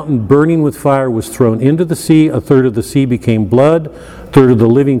great mountain burning with fire was thrown into the sea. A third of the sea became blood. A third of the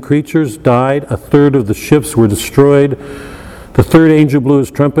living creatures died. A third of the ships were destroyed. The third angel blew his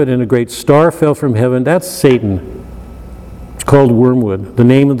trumpet, and a great star fell from heaven. That's Satan. It's called wormwood. The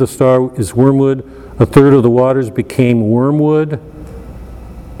name of the star is wormwood. A third of the waters became wormwood,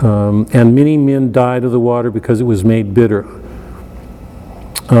 and many men died of the water because it was made bitter.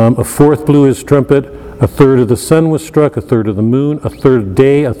 A fourth blew his trumpet. A third of the sun was struck, a third of the moon, a third of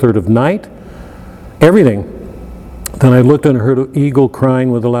day, a third of night. Everything. Then I looked and heard an eagle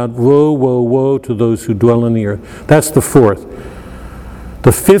crying with a loud, woe, woe, woe to those who dwell on the earth. That's the fourth.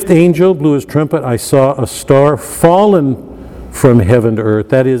 The fifth angel blew his trumpet. I saw a star fallen from heaven to earth.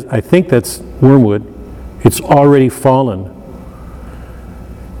 That is, I think that's wormwood. It's already fallen.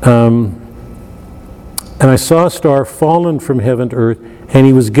 And I saw a star fallen from heaven to earth, and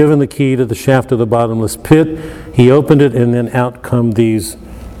he was given the key to the shaft of the bottomless pit. He opened it, and then out come these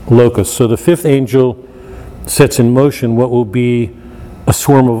locusts. So the fifth angel sets in motion what will be a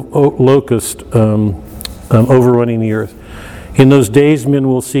swarm of locusts overrunning the earth. In those days men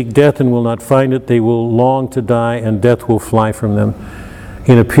will seek death and will not find it. They will long to die, and death will fly from them.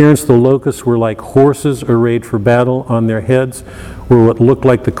 In appearance the locusts were like horses arrayed for battle. On their heads were what looked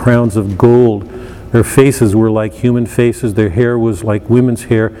like the crowns of gold. Their faces were like human faces. Their hair was like women's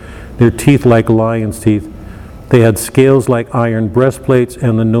hair. Their teeth like lions' teeth. They had scales like iron breastplates,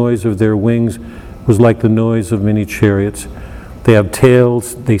 and the noise of their wings was like the noise of many chariots. They have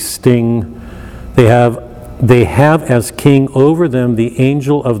tails. They sting. They have as king over them the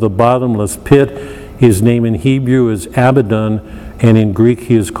angel of the bottomless pit. His name in Hebrew is Abaddon, and in Greek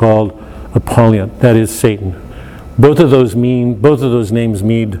he is called Apollyon. That is Satan. Both of those names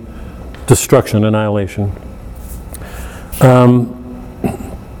mean destruction, annihilation.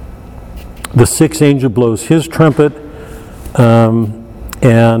 The sixth angel blows his trumpet,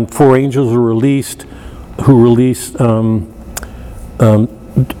 and four angels are released, who release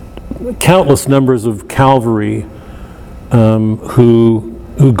countless numbers of Calvary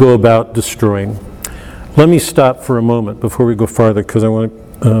who go about destroying. Let me stop for a moment before we go farther, because I want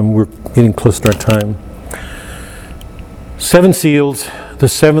to, we're getting close to our time. 7 seals. The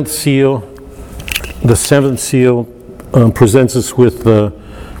seventh seal presents us with the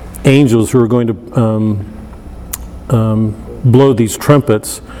angels who are going to blow these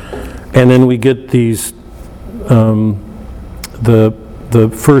trumpets, and then we get these the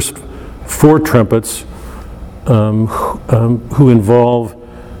first 4 trumpets who involve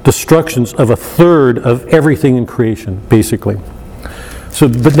destructions of a third of everything in creation, basically. So,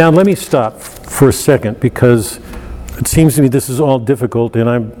 but now let me stop for a second, because it seems to me this is all difficult, and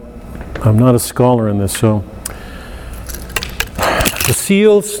I'm not a scholar in this. So the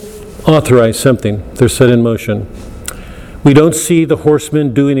seals authorize something. They're set in motion. We don't see the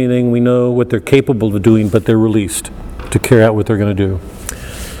horsemen do anything. We know what they're capable of doing, but they're released to carry out what they're going to do.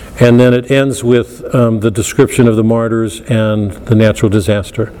 And then it ends with the description of the martyrs and the natural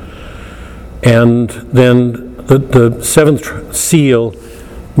disaster. And then the 7th seal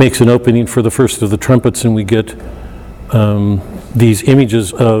makes an opening for the first of the trumpets, and we get these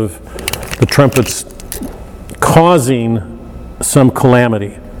images of the trumpets causing some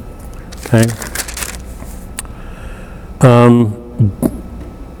calamity. Okay?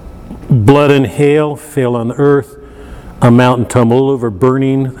 Blood and hail fell on the earth. A mountain tumbled over,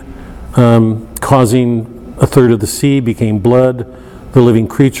 burning, causing a third of the sea became blood. The living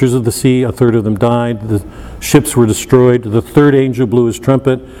creatures of the sea, a third of them died. The ships were destroyed. The 3rd angel blew his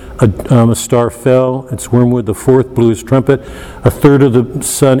trumpet. A star fell, its wormwood. The 4th blew his trumpet. A third of the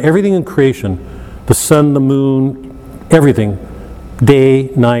sun, everything in creation, the sun, the moon, everything, day,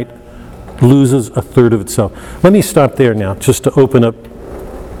 night, loses a third of itself. Let me stop there now, just to open up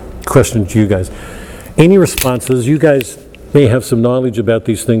questions to you guys. Any responses? You guys may have some knowledge about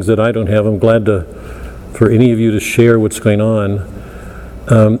these things that I don't have. I'm glad for any of you to share what's going on.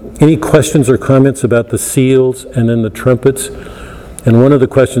 Any questions or comments about the seals and then the trumpets? And one of the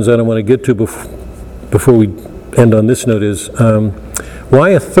questions I don't want to get to before we end on this note is, why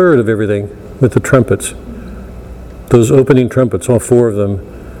a third of everything with the trumpets? Those opening trumpets, all 4 of them,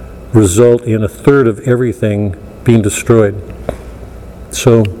 result in a third of everything being destroyed.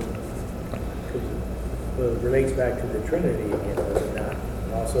 So, well, it relates back to the Trinity again, does it not?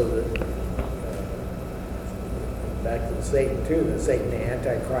 Also, back to the Satan too, the Satan, the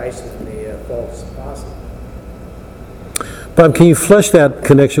Antichrist, and the false apostle. Bob, can you flesh that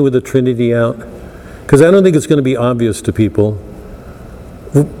connection with the Trinity out? Because I don't think it's going to be obvious to people.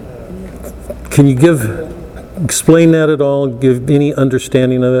 Can you explain that at all? Give any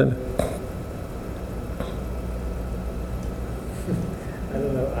understanding of it? I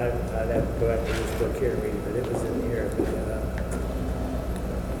don't know. I'd have to go back to this book here and read it, but it was in here.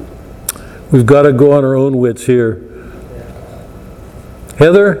 We've got to go on our own wits here.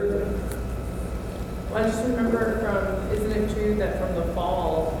 Heather? Well, I just remember isn't it true that from the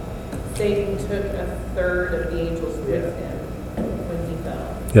fall, Satan took a third of the angels with him when he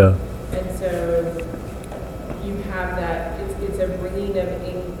fell? Yeah. And so you have that, it's a bringing of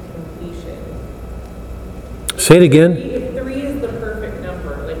incompletion. Say it again. 3 is the perfect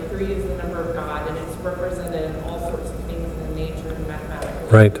number, like 3 is the number of God, and it's represented in all sorts of things in nature and mathematically.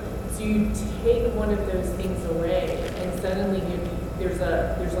 Right. So you take one of those things away, and suddenly there's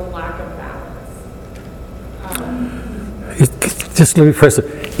a lack of balance. Just let me press it.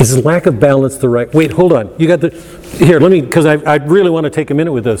 Is lack of balance the right? Wait, hold on. You got here, let me, because I really want to take a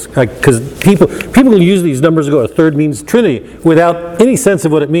minute with this, because people will use these numbers and go, a third means Trinity, without any sense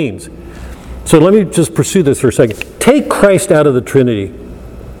of what it means. So let me just pursue this for a second. Take Christ out of the Trinity.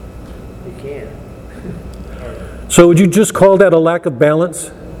 You can. So would you just call that a lack of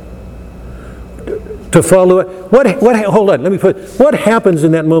balance? To follow it? Hold on, let me what happens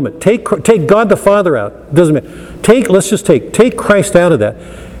in that moment? Take God the Father out. Doesn't matter. Let's just take Christ out of that.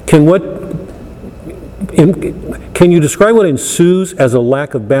 Can you describe what ensues as a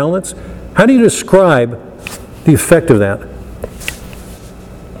lack of balance? How do you describe the effect of that?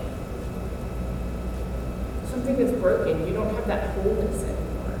 Something is broken. You don't have that wholeness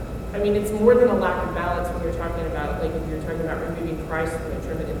anymore. I mean, it's more than a lack of balance when you're talking about, like if you're talking about removing Christ from the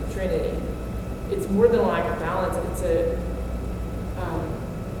Trinity. It's more than a lack of balance. It's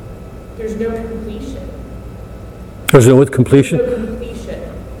there's no completion. There's no completion? No completion.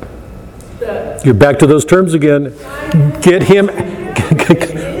 You're back to those terms again. Get him. It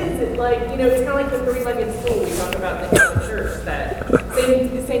is. It's like, it's kind of like the 3-legged stool we talk about in the Catholic Church. That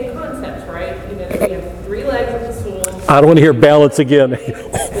same concept, right? We have 3 legs of the stool. I don't want to hear balance again. The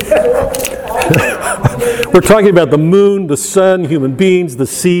stool falls We're talking about the moon, the sun, human beings, the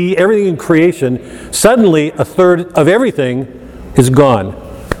sea, everything in creation. Suddenly, a third of everything is gone.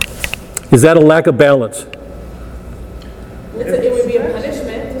 Is that a lack of balance? It would be a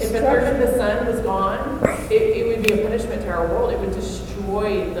punishment. If a third of the sun was gone, it would be a punishment to our world. It would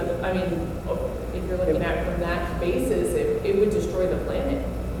destroy if you're looking at it from that basis, it would destroy the planet.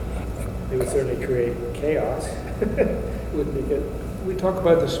 It would certainly create chaos. Wouldn't be good. We talk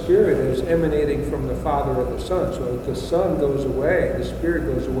about the Spirit as emanating from the Father or the Son. So if the Son goes away, the Spirit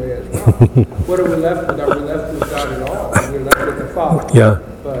goes away as well. What are we left with? Are we left with God at all? We're left with the Father. Yeah.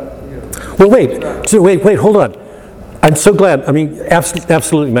 But, you know. Well, wait, hold on. I'm so glad. I mean,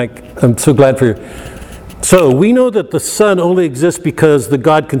 absolutely, Mike. I'm so glad for you. So we know that the Son only exists because the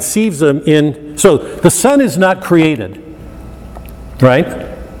God conceives him in. So the Son is not created, right?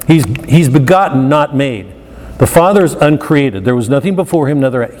 He's begotten, not made. The Father is uncreated. There was nothing before him,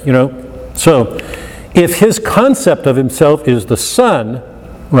 So if his concept of himself is the Son,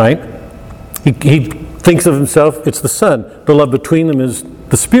 right? He thinks of himself, it's the Son. The love between them is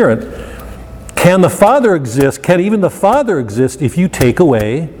the Spirit. Can the Father exist? Can even the Father exist if you take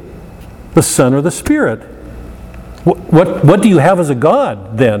away the Son or the Spirit? What do you have as a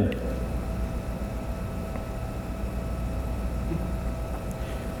God then?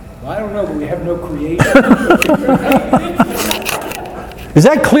 Well, I don't know, but we have no creation. Is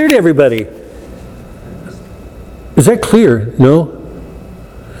that clear to everybody? Is that clear? No?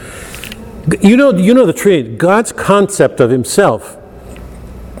 You know the Trinity. God's concept of himself,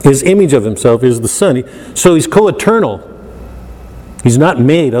 his image of himself is the Son. So he's co-eternal. He's not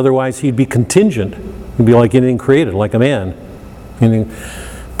made, otherwise he'd be contingent. He'd be like anything created, like a man.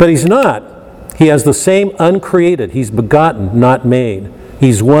 But he's not. He has the same uncreated. He's begotten, not made.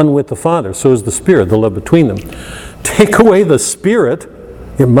 He's one with the Father. So is the Spirit, the love between them. Take away the Spirit,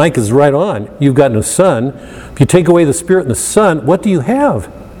 Mike is right on. You've got no Son. If you take away the Spirit and the Son, what do you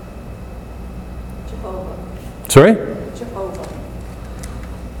have? Jehovah. Sorry? Jehovah.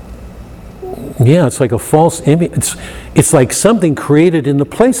 Yeah, it's like a false image. It's like something created in the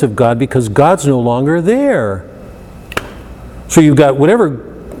place of God because God's no longer there. So you've got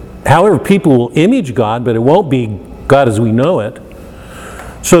however people will image God, but it won't be God as we know it.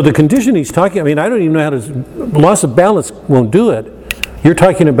 So the condition he's talking, I don't even know how to, loss of balance won't do it. You're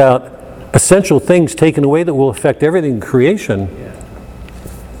talking about essential things taken away that will affect everything in creation.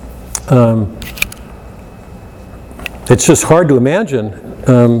 It's just hard to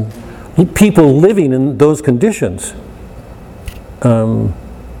imagine people living in those conditions.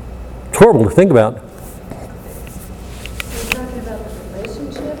 It's horrible to think about. You're talking about the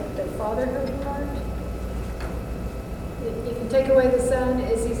relationship, the fatherhood part? You can take away the Son,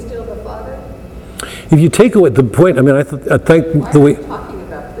 is he still the Father? If you take away the point, I think the way. Why are we talking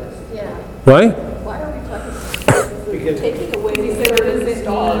about this? Yeah. Why? Why are we talking about this? Because taking away He the said, third what of does the it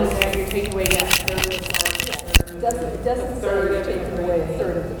stars. mean that you're taking away that third of the stars? It doesn't say you're taking away a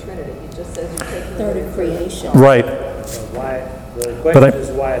third of the Trinity. It just says you're taking Third away of creation. Right. So why, the question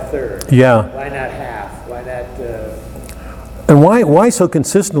is why a third? Yeah. Why not half? Why not, And why so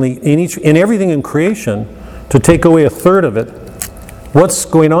consistently in everything in creation to take away a third of it? What's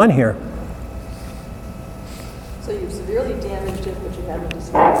going on here? So you've severely damaged it, but you haven't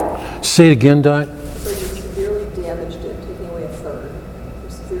destroyed Say it again, Doc. it. So you've severely damaged it, taking away a third.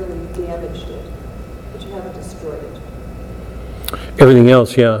 You've severely damaged it, but you haven't destroyed it. Everything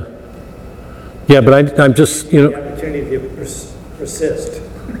else, yeah. Yeah, but I'm just, the opportunity to persist?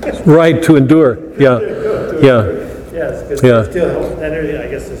 right, to endure. Yeah. Yeah. Yes, because Yeah. there's still hope, I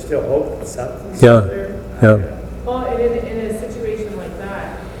guess there's still hope in something Yeah. there. Yeah. Well, and in a situation like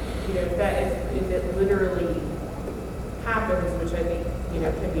that, if it literally happens, which I think,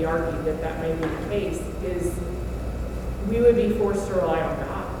 can be argued that may be the case, is we would be forced to rely on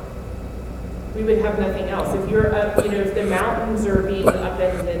God. We would have nothing else. If you're up, if the mountains are being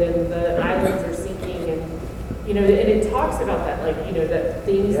upended and the islands are sinking and it talks about that, that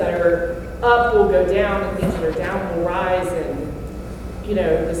things that are up will go down and things that are down will rise and,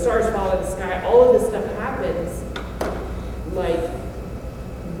 the stars fall in the sky, all of this stuff happens.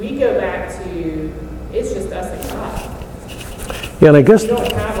 We go back to, it's just us and God. Yeah, and I guess We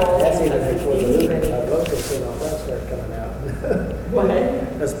don't have all That's this even stuff. before the locusts and all that start coming out. What?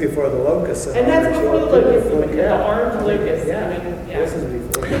 That's before the locusts. And that's before the locusts, the Yeah. armed locusts. Yeah. This is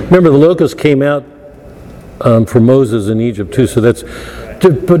before. remember the locusts came out for Moses in Egypt too. So that's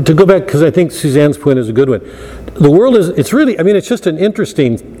but to go back, because I think Suzanne's point is a good one. The world it's really, it's just an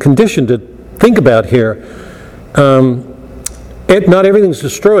interesting condition to think about here. Not everything's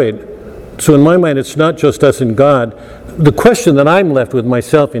destroyed. So in my mind, it's not just us and God. the question that I'm left with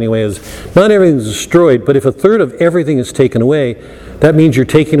myself anyway is, not everything's destroyed, but if a third of everything is taken away, that means you're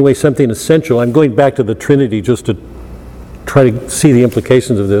taking away something essential. I'm going back to the Trinity just to try to see the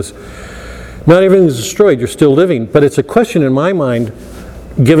implications of this. Not everything is destroyed, you're still living, but it's a question in my mind,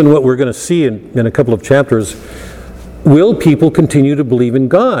 given what we're going to see in a couple of chapters, will people continue to believe in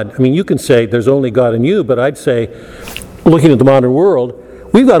God? I mean, you can say there's only God in you, but I'd say, looking at the modern world,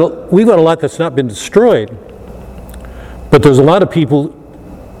 we've got a lot that's not been destroyed, but there's a lot of people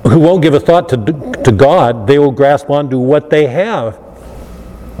who won't give a thought to God. They will grasp onto what they have,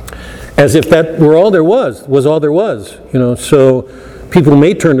 as if that were all there was all there was. So people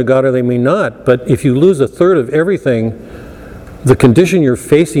may turn to God or they may not, but if you lose a third of everything, the condition you're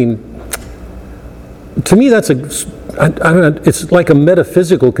facing, to me, it's like a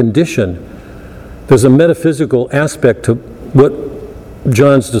metaphysical condition. There's a metaphysical aspect to what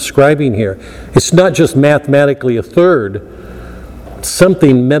John's describing here. It's not just mathematically a third.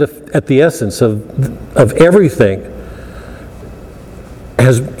 Something at the essence of everything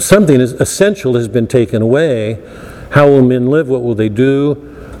something essential has been taken away. How will men live? What will they do?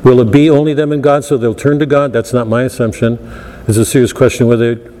 Will it be only them and God, so they'll turn to God? That's not my assumption. It's a serious question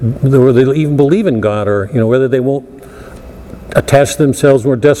whether they'll even believe in God, or whether they won't attach themselves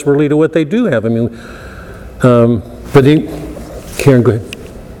more desperately to what they do have. I mean, Karen, go ahead.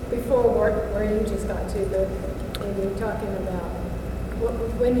 Before where you just got to, and you were talking about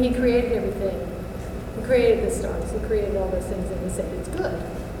when he created everything, he created the stars, he created all those things, and he said it's good.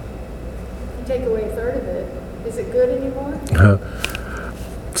 You take away a third of it, is it good anymore?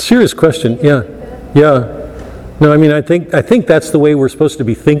 Serious question. Yeah. No, I mean, I think that's the way we're supposed to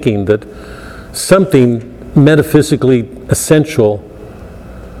be thinking, that something metaphysically essential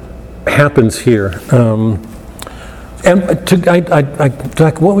happens here.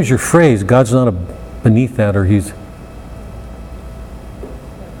 What was your phrase? God's not beneath that, or he's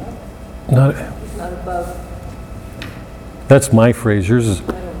not above. That's my phrase. Yours is.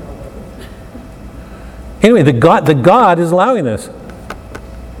 Anyway, the God is allowing this.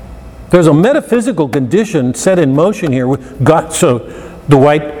 There's a metaphysical condition set in motion here. God, so the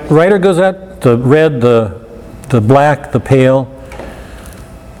white rider goes out, the red, the black, the pale.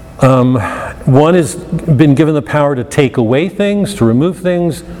 One has been given the power to take away things, to remove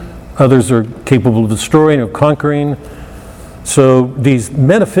things. Others are capable of destroying, of conquering. So these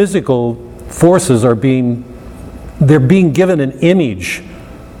metaphysical forces they're being given an image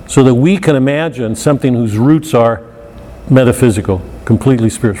so that we can imagine something whose roots are metaphysical, completely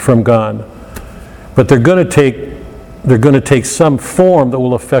spiritual, from God. But they're going to take some form that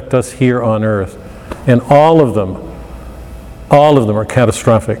will affect us here on earth. And all of them are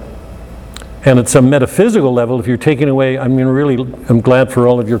catastrophic. And at some metaphysical level, if you're taking away, I'm glad for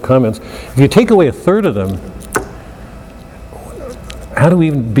all of your comments. If you take away a third of them, how do we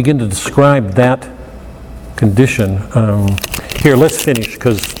even begin to describe that condition? Here, let's finish,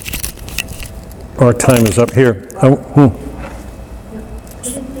 because our time is up here.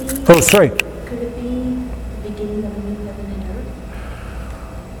 Oh, sorry. Could it be the beginning of a new heaven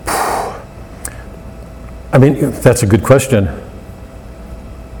and earth? That's a good question.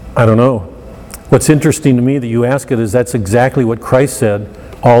 I don't know. What's interesting to me that you ask it is that's exactly what Christ said.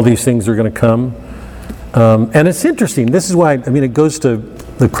 All these things are going to come. And it's interesting. This is why, it goes to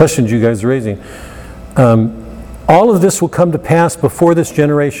the questions you guys are raising. All of this will come to pass before this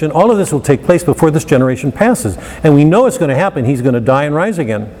generation. All of this will take place before this generation passes. And we know it's going to happen. He's going to die and rise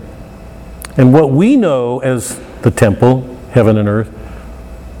again. And what we know as the temple, heaven and earth,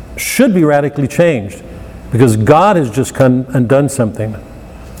 should be radically changed. Because God has just come and done something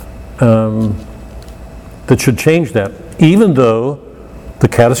that should change that. Even though the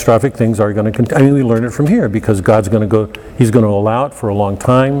catastrophic things are going to continue. We learn it from here, because God's going to go, he's going to allow it for a long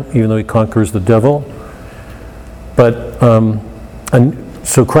time, even though he conquers the devil. But,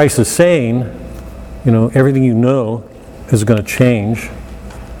 so Christ is saying, everything you know is going to change.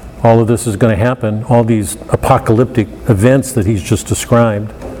 All of this is going to happen. All these apocalyptic events that he's just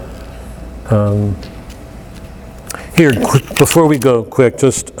described. Here, before we go,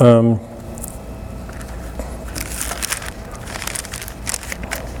 just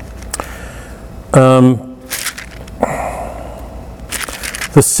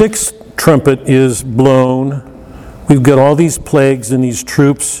the sixth trumpet is blown. We've got all these plagues and these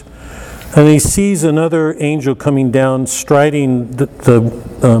troops, and he sees another angel coming down, striding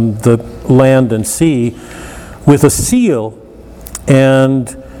the land and sea with a seal.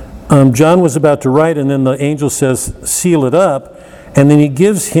 And John was about to write, and then the angel says, "Seal it up." And then he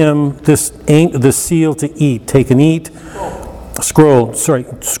gives him this seal to eat. Take and eat. Scroll.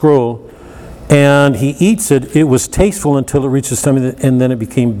 and he eats it, it was tasteful until it reached his stomach, and then it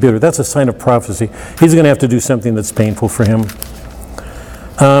became bitter. That's a sign of prophecy. He's going to have to do something that's painful for him.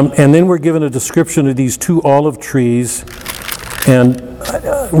 And then we're given a description of these two olive trees, and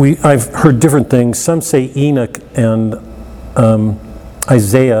I've heard different things. Some say Enoch and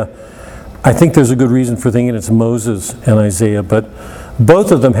Isaiah. I think there's a good reason for thinking it's Moses and Isaiah, but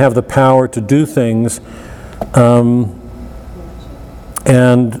both of them have the power to do things. And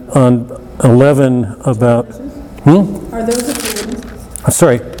on 11 about... Are those the two witnesses?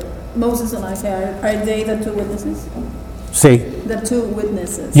 Sorry, Moses and Isaiah, are they the two witnesses? say, The two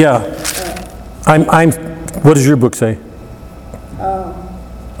witnesses? yeah. What does your book say? I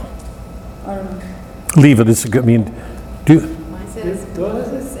don't know. Leave it, it's a good, Mine says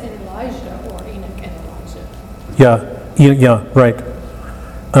Moses and Elijah, or Enoch and Elijah. yeah, right.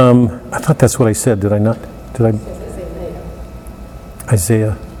 I thought that's what I said, did I not? Did I? It says Isaiah.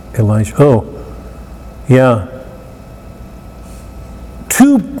 Isaiah, Elijah, oh, yeah.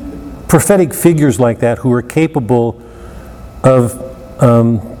 Two prophetic figures like that who are capable of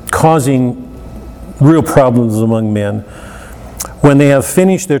causing real problems among men. When they have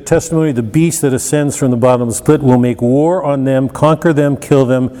finished their testimony, the beast that ascends from the bottomless pit will make war on them, conquer them, kill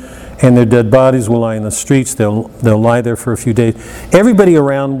them, and their dead bodies will lie in the streets. They'll lie there for a few days. Everybody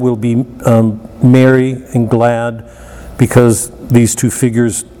around will be merry and glad because these two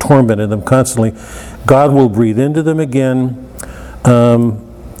figures tormented them constantly. God will breathe into them again. Then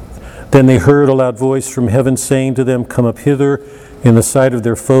they heard a loud voice from heaven saying to them, "Come up hither." In the sight of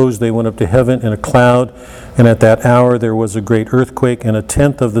their foes they went up to heaven in a cloud, and at that hour there was a great earthquake, and a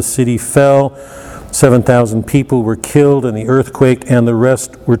tenth of the city fell. 7,000 people were killed in the earthquake, and the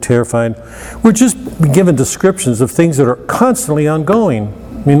rest were terrified. We're just given descriptions of things that are constantly ongoing.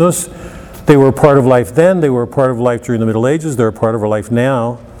 I mean, they were a part of life then, they were a part of life during the Middle Ages, they're a part of our life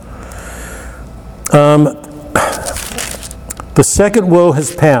now. The second woe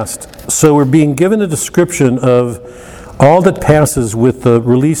has passed. So we're being given a description of all that passes with the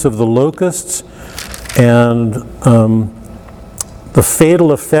release of the locusts and the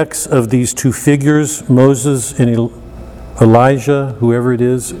fatal effects of these two figures, Moses and Elijah, whoever it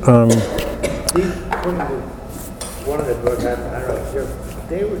is. One of the books, I don't know,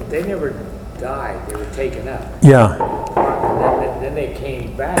 they never died, they were taken up. Yeah. And then they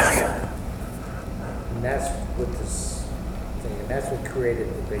came back, and that's what this thing, and that's what created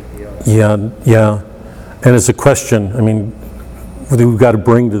the big deal. Yeah. And it's a question, I mean, we've got to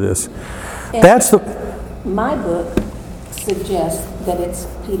bring to this. That's the... My book suggests that it's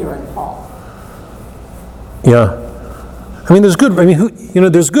Peter and Paul. Yeah. I mean, there's good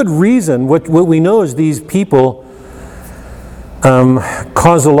reason. What we know is these people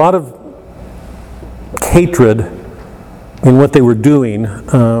caused a lot of hatred in what they were doing.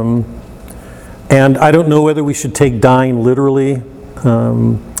 And I don't know whether we should take dying literally.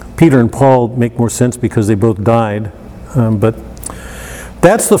 Peter and Paul make more sense because they both died. But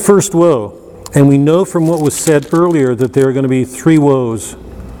that's the first woe. And we know from what was said earlier that there are going to be three woes.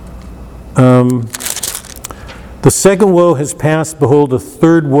 The second woe has passed. Behold, the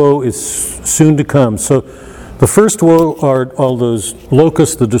third woe is soon to come. So the first woe are all those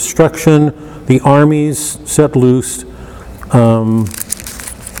locusts, the destruction, the armies set loose, all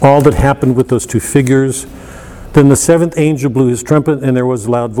that happened with those two figures. Then the seventh angel blew his trumpet, and there was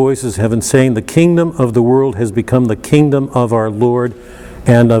loud voices in heaven saying, "The kingdom of the world has become the kingdom of our Lord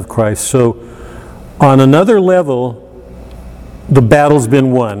and of Christ." So on another level, the battle's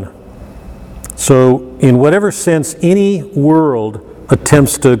been won. So in whatever sense any world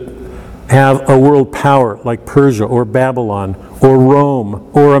attempts to have a world power like Persia or Babylon or Rome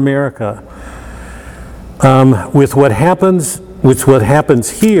or America, with what happens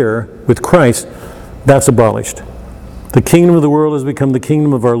here with Christ, that's abolished. The kingdom of the world has become the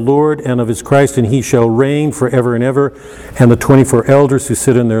kingdom of our Lord and of his Christ, and he shall reign forever and ever. And the 24 elders who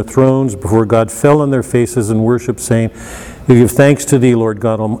sit in their thrones before God fell on their faces and worshiped, saying, "We give thanks to thee, Lord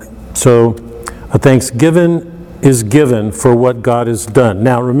God Almighty." So a thanksgiving is given for what God has done.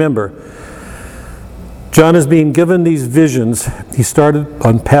 Now remember, John is being given these visions. He started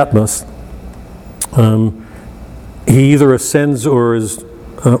on Patmos. He either ascends or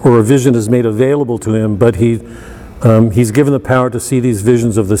a vision is made available to him, but he's given the power to see these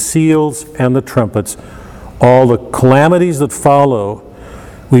visions of the seals and the trumpets, all the calamities that follow.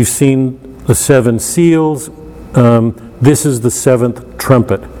 We've seen the seven seals. This is the seventh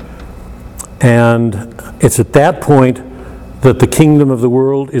trumpet. And it's at that point that the kingdom of the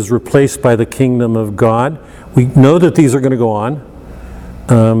world is replaced by the kingdom of God. We know that these are going to go on,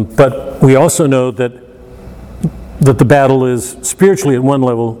 but we also know that the battle is spiritually at one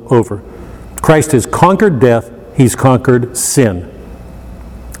level over. Christ has conquered death. He's conquered sin.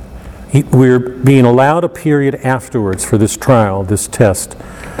 We're being allowed a period afterwards for this trial, this test.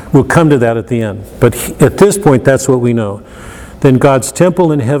 We'll come to that at the end. But at this point, that's what we know. Then God's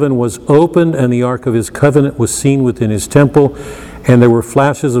temple in heaven was opened, and the ark of his covenant was seen within his temple, and there were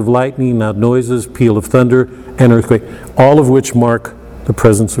flashes of lightning, loud noises, peal of thunder, and earthquake, all of which mark the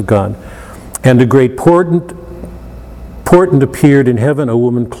presence of God. And a great portent appeared in heaven, a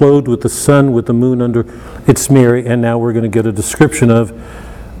woman clothed with the sun, with the moon under. It's Mary, and now we're going to get a description of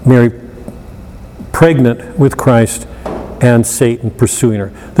Mary pregnant with Christ and Satan pursuing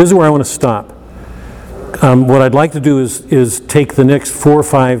her. This is where I want to stop. What I'd like to do is take the next 4 or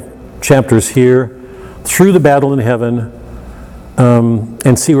 5 chapters here through the battle in heaven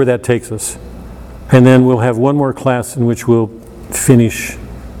and see where that takes us. And then we'll have one more class in which we'll finish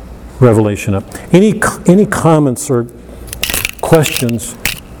Revelation up. Any comments or questions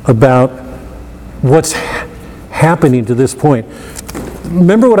about what's happening to this point?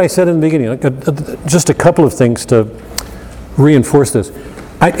 Remember what I said in the beginning, just a couple of things to reinforce this.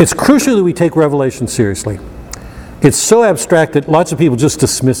 It's crucial that we take Revelation seriously. It's so abstract that lots of people just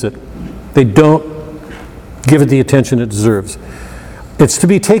dismiss it. They don't give it the attention it deserves. It's to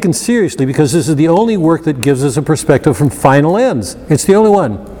be taken seriously because this is the only work that gives us a perspective from final ends. It's the only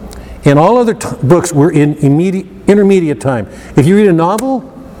one. In all other books, we're in intermediate time. If you read a novel,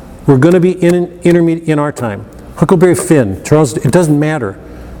 we're going to be in our time. Huckleberry Finn, Charles, it doesn't matter.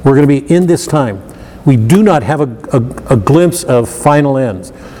 We're going to be in this time. We do not have a glimpse of final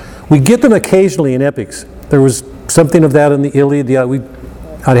ends. We get them occasionally in epics. There was something of that in the Iliad. Yeah,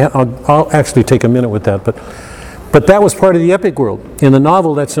 I'll actually take a minute with that. But that was part of the epic world. In the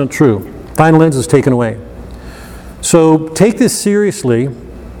novel, that's not true. Final ends is taken away. So take this seriously,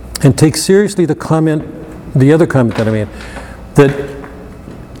 and take seriously the other comment that I made, that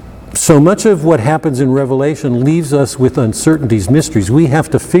so much of what happens in Revelation leaves us with uncertainties, mysteries. We have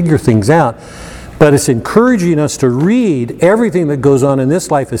to figure things out. But it's encouraging us to read everything that goes on in this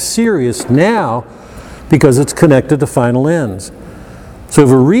life is serious now because it's connected to final ends. So if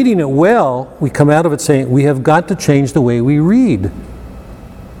we're reading it well, we come out of it saying we have got to change the way we read.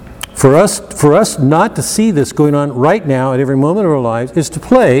 For us not to see this going on right now at every moment of our lives is to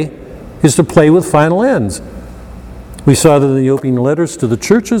play with final ends. We saw that in the opening letters to the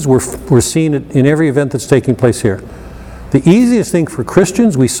churches. We're seeing it in every event that's taking place here. The easiest thing for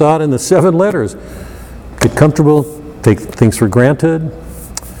Christians, we saw it in the 7 letters. Get comfortable, take things for granted.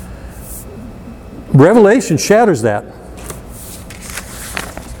 Revelation shatters that.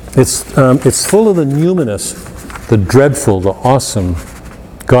 It's full of the numinous, the dreadful, the awesome.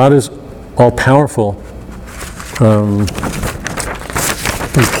 God is all-powerful.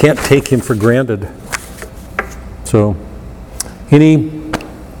 We can't take him for granted. So, any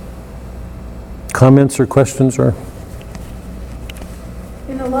comments or questions or?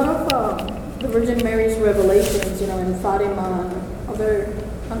 In a lot of the Virgin Mary's revelations, in Fatima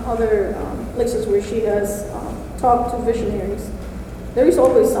and other places where she has talked to visionaries, there is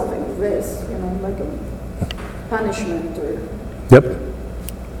always something of this, like a punishment or. Yep.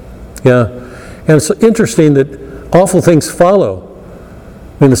 Yeah, and it's interesting that awful things follow.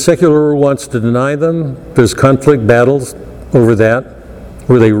 I mean, the secular world wants to deny them. There's conflict, battles over that.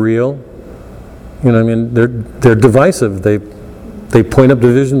 Were they real? They're divisive. They point up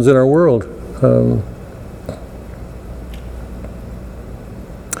divisions in our world.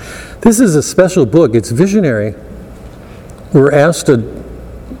 This is a special book. It's visionary. We're asked to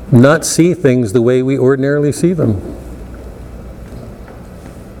not see things the way we ordinarily see them.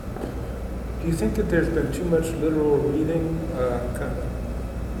 Do you think that there's been too much literal reading of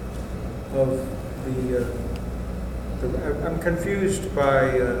I'm confused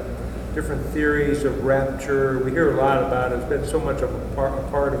by different theories of rapture. We hear a lot about it. It's been so much of a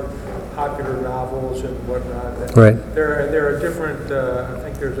part of popular novels and whatnot. Right. There are different, I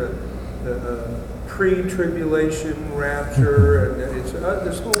think there's a pre-tribulation rapture, and it's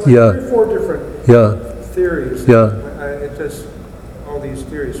there's whole, 3 or 4 different theories. It just, all these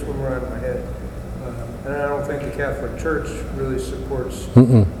theories swim around in my head. And I don't think the Catholic Church really supports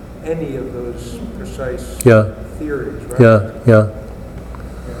any of those precise theories, right?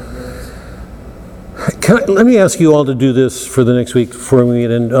 Let me ask you all to do this for the next week before we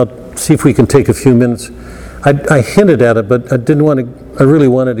meet, and I'll see if we can take a few minutes. I hinted at it, but I really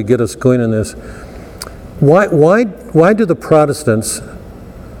wanted to get us going on this. Why do the Protestants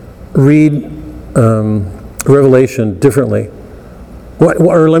read Revelation differently?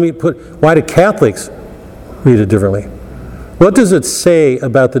 Why do Catholics read it differently? What does it say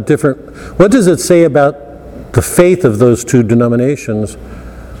about what does it say about the faith of those 2 denominations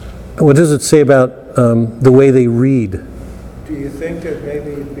what does it say about the way they read? Do you think that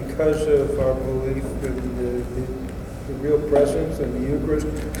maybe because of our belief in the real presence and the Eucharist,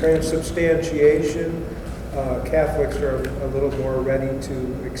 transubstantiation, Catholics are a little more ready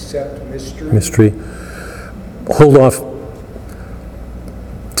to accept mystery? Mystery. Hold off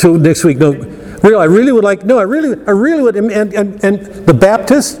till next week. No, really, I really would like. No, I really would. And the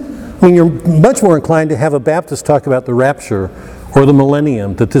Baptists, I mean, you're much more inclined to have a Baptist talk about the rapture or the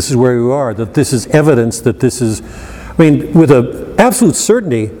millennium, that this is where we are, that this is evidence, that this is. I mean, with an absolute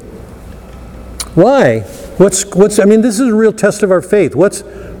certainty. Why? What's? I mean, this is a real test of our faith. What's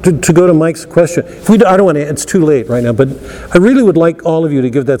to go to Mike's question? If we, I don't want to. It's too late right now, but I really would like all of you to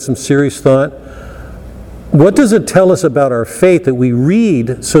give that some serious thought. What does it tell us about our faith that we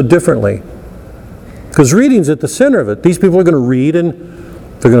read so differently? Because reading's at the center of it. These people are going to read and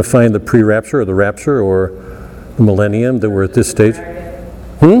they're going to find the pre-rapture or the rapture or the millennium that we're at this stage. So the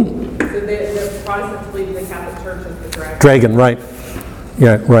Protestants believe the Catholic Church is the dragon. Dragon, right.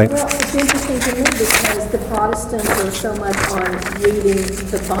 Yeah, right. Well, it's interesting to me because the Protestants are so much on reading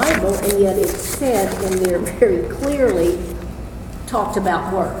the Bible, and yet it's said in there very clearly, talked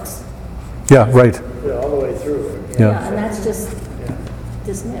about works. Yeah, right. Yeah, all the way through. Yeah. And that's just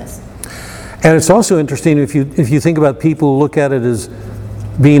dismissed. And it's also interesting if you think about people who look at it as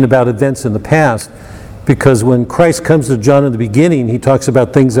being about events in the past, because when Christ comes to John in the beginning, he talks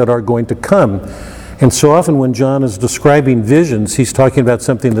about things that are going to come. And so often when John is describing visions, he's talking about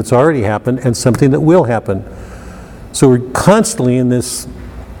something that's already happened and something that will happen. So we're constantly in this.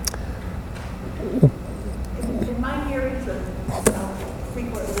 In my hearings of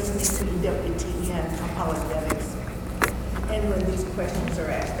frequent listening to EWTN apologetics, and when these questions are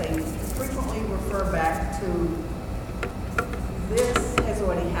asked, they frequently refer back to this has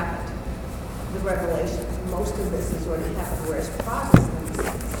already happened, the revelation. Most of this has already happened, whereas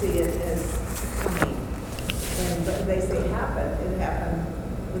Protestants see it as coming. And but they say it happened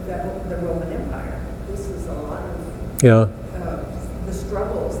with the Roman Empire. This is a lot of the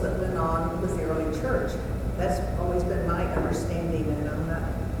struggles that went on with the early church. That's always been my understanding, and I'm not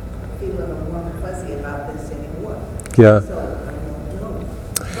feeling warm and fuzzy about this anymore. Yeah. So I don't know.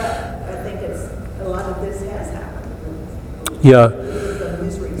 But I think a lot of this has happened. Yeah.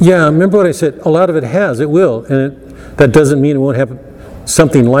 Yeah, remember what I said? A lot of it has, it will. And that doesn't mean it won't happen.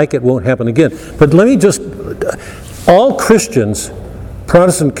 Something like it won't happen again. But let me just, all Christians,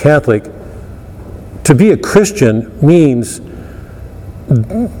 Protestant, Catholic, to be a Christian means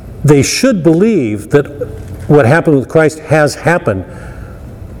they should believe that what happened with Christ has happened.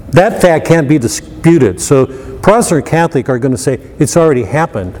 That fact can't be disputed. So Protestant or Catholic are going to say, it's already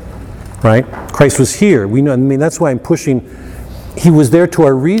happened, right? Christ was here. We know. I mean, that's why I'm pushing. He was there to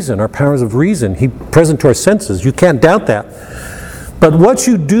our reason, our powers of reason. He present to our senses. You can't doubt that. But what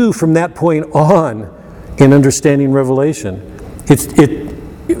you do from that point on in understanding Revelation, it's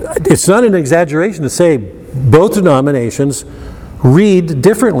not an exaggeration to say both denominations read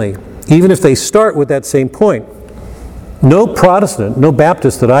differently, even if they start with that same point. No Protestant, no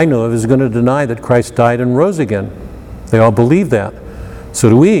Baptist that I know of is going to deny that Christ died and rose again. They all believe that. So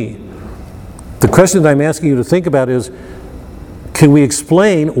do we. The question that I'm asking you to think about is, can we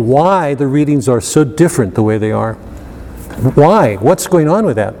explain why the readings are so different the way they are? Why? What's going on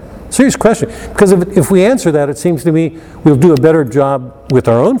with that? Serious question. Because if we answer that, it seems to me we'll do a better job with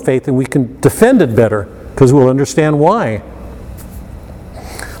our own faith and we can defend it better because we'll understand why.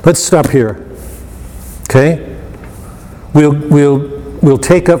 Let's stop here. Okay? We'll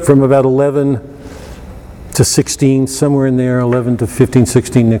take up from about 11 to 16, somewhere in there, 11 to 15,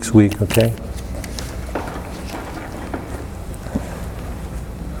 16 next week, okay?